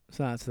Russians.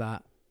 So that's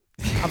that.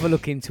 Have a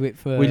look into it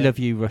for. We love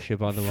you, Russia,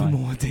 by the for way.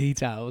 more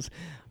details.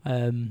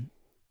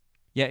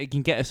 Yeah, you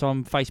can get us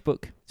on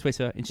Facebook,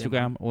 Twitter,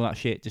 Instagram, all that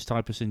shit. Just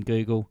type us in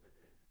Google.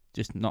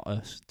 Just not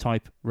us.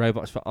 Type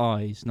robots for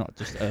eyes, not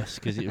just us,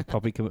 because it will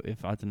probably come up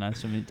with, I don't know,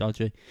 something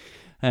dodgy.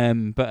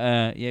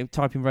 Yeah,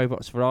 type in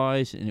robots for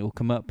eyes and it will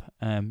come up.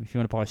 If you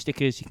want to buy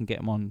stickers, you can get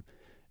them on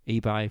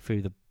eBay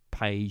through the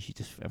page.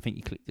 I think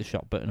you click the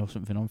shop button or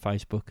something on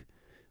Facebook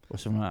or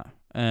something like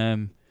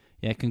that.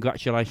 Yeah,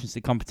 congratulations to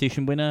the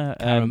competition winner.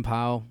 Karen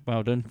Powell.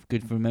 Well done.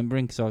 Good for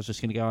remembering, because I was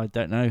just going to go, I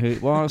don't know who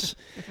it was.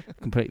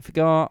 Completely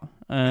forgot.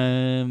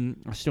 I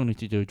still need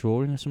to do a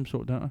drawing of some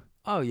sort, don't I?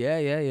 Oh,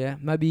 yeah.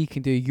 Maybe you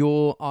can do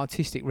your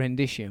artistic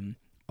rendition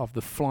of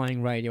the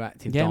flying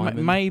radioactive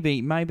diamond.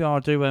 Maybe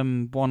I'll do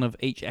one of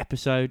each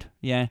episode.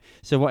 Yeah.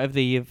 So whatever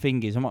the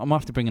thing is, I'm gonna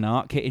have to bring an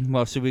art kit in.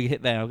 Well, so we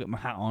get there, I'll get my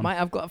hat on. Mate,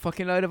 I've got a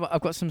fucking load of.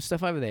 I've got some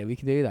stuff over there. We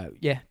can do that.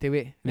 Yeah, do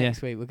it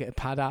next week. We'll get a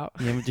pad out.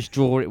 Yeah, we'll just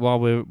draw it while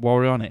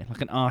we're on it, like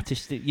an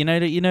artistic. You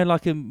know,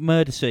 like a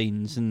murder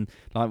scenes and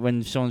like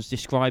when someone's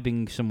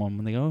describing someone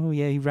when they go, "Oh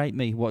yeah, he raped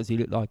me." What does he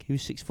look like? He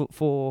was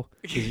 6'4",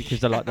 because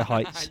they like the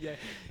heights Yeah.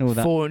 and all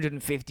that.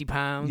 450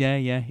 pounds.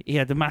 Yeah. He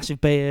had the massive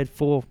beard,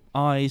 4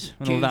 eyes,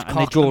 and all Huge that, and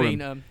they cock, draw I him.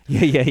 mean,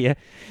 Yeah.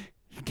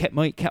 Kept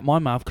my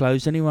mouth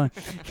closed anyway.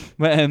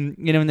 But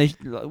you know, when they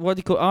what do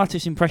you call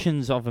artist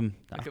impressions of them?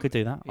 I could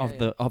do that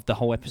of the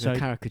whole It's a episode.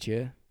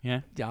 caricature.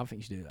 Yeah, Yeah, I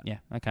think you should do that. yeah.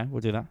 Okay,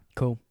 we'll do that.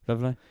 Cool.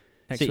 Lovely.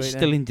 Next So week, it's then.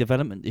 still in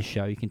development, this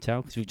show. You can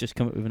tell because we've just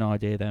come up with an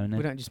idea there and We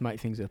then. don't just make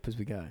things up as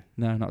we go.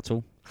 No, not at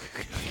all.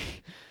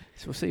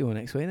 So we'll see you all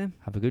next week then.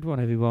 Have a good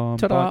one, everyone.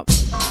 Ta-da.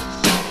 Bye.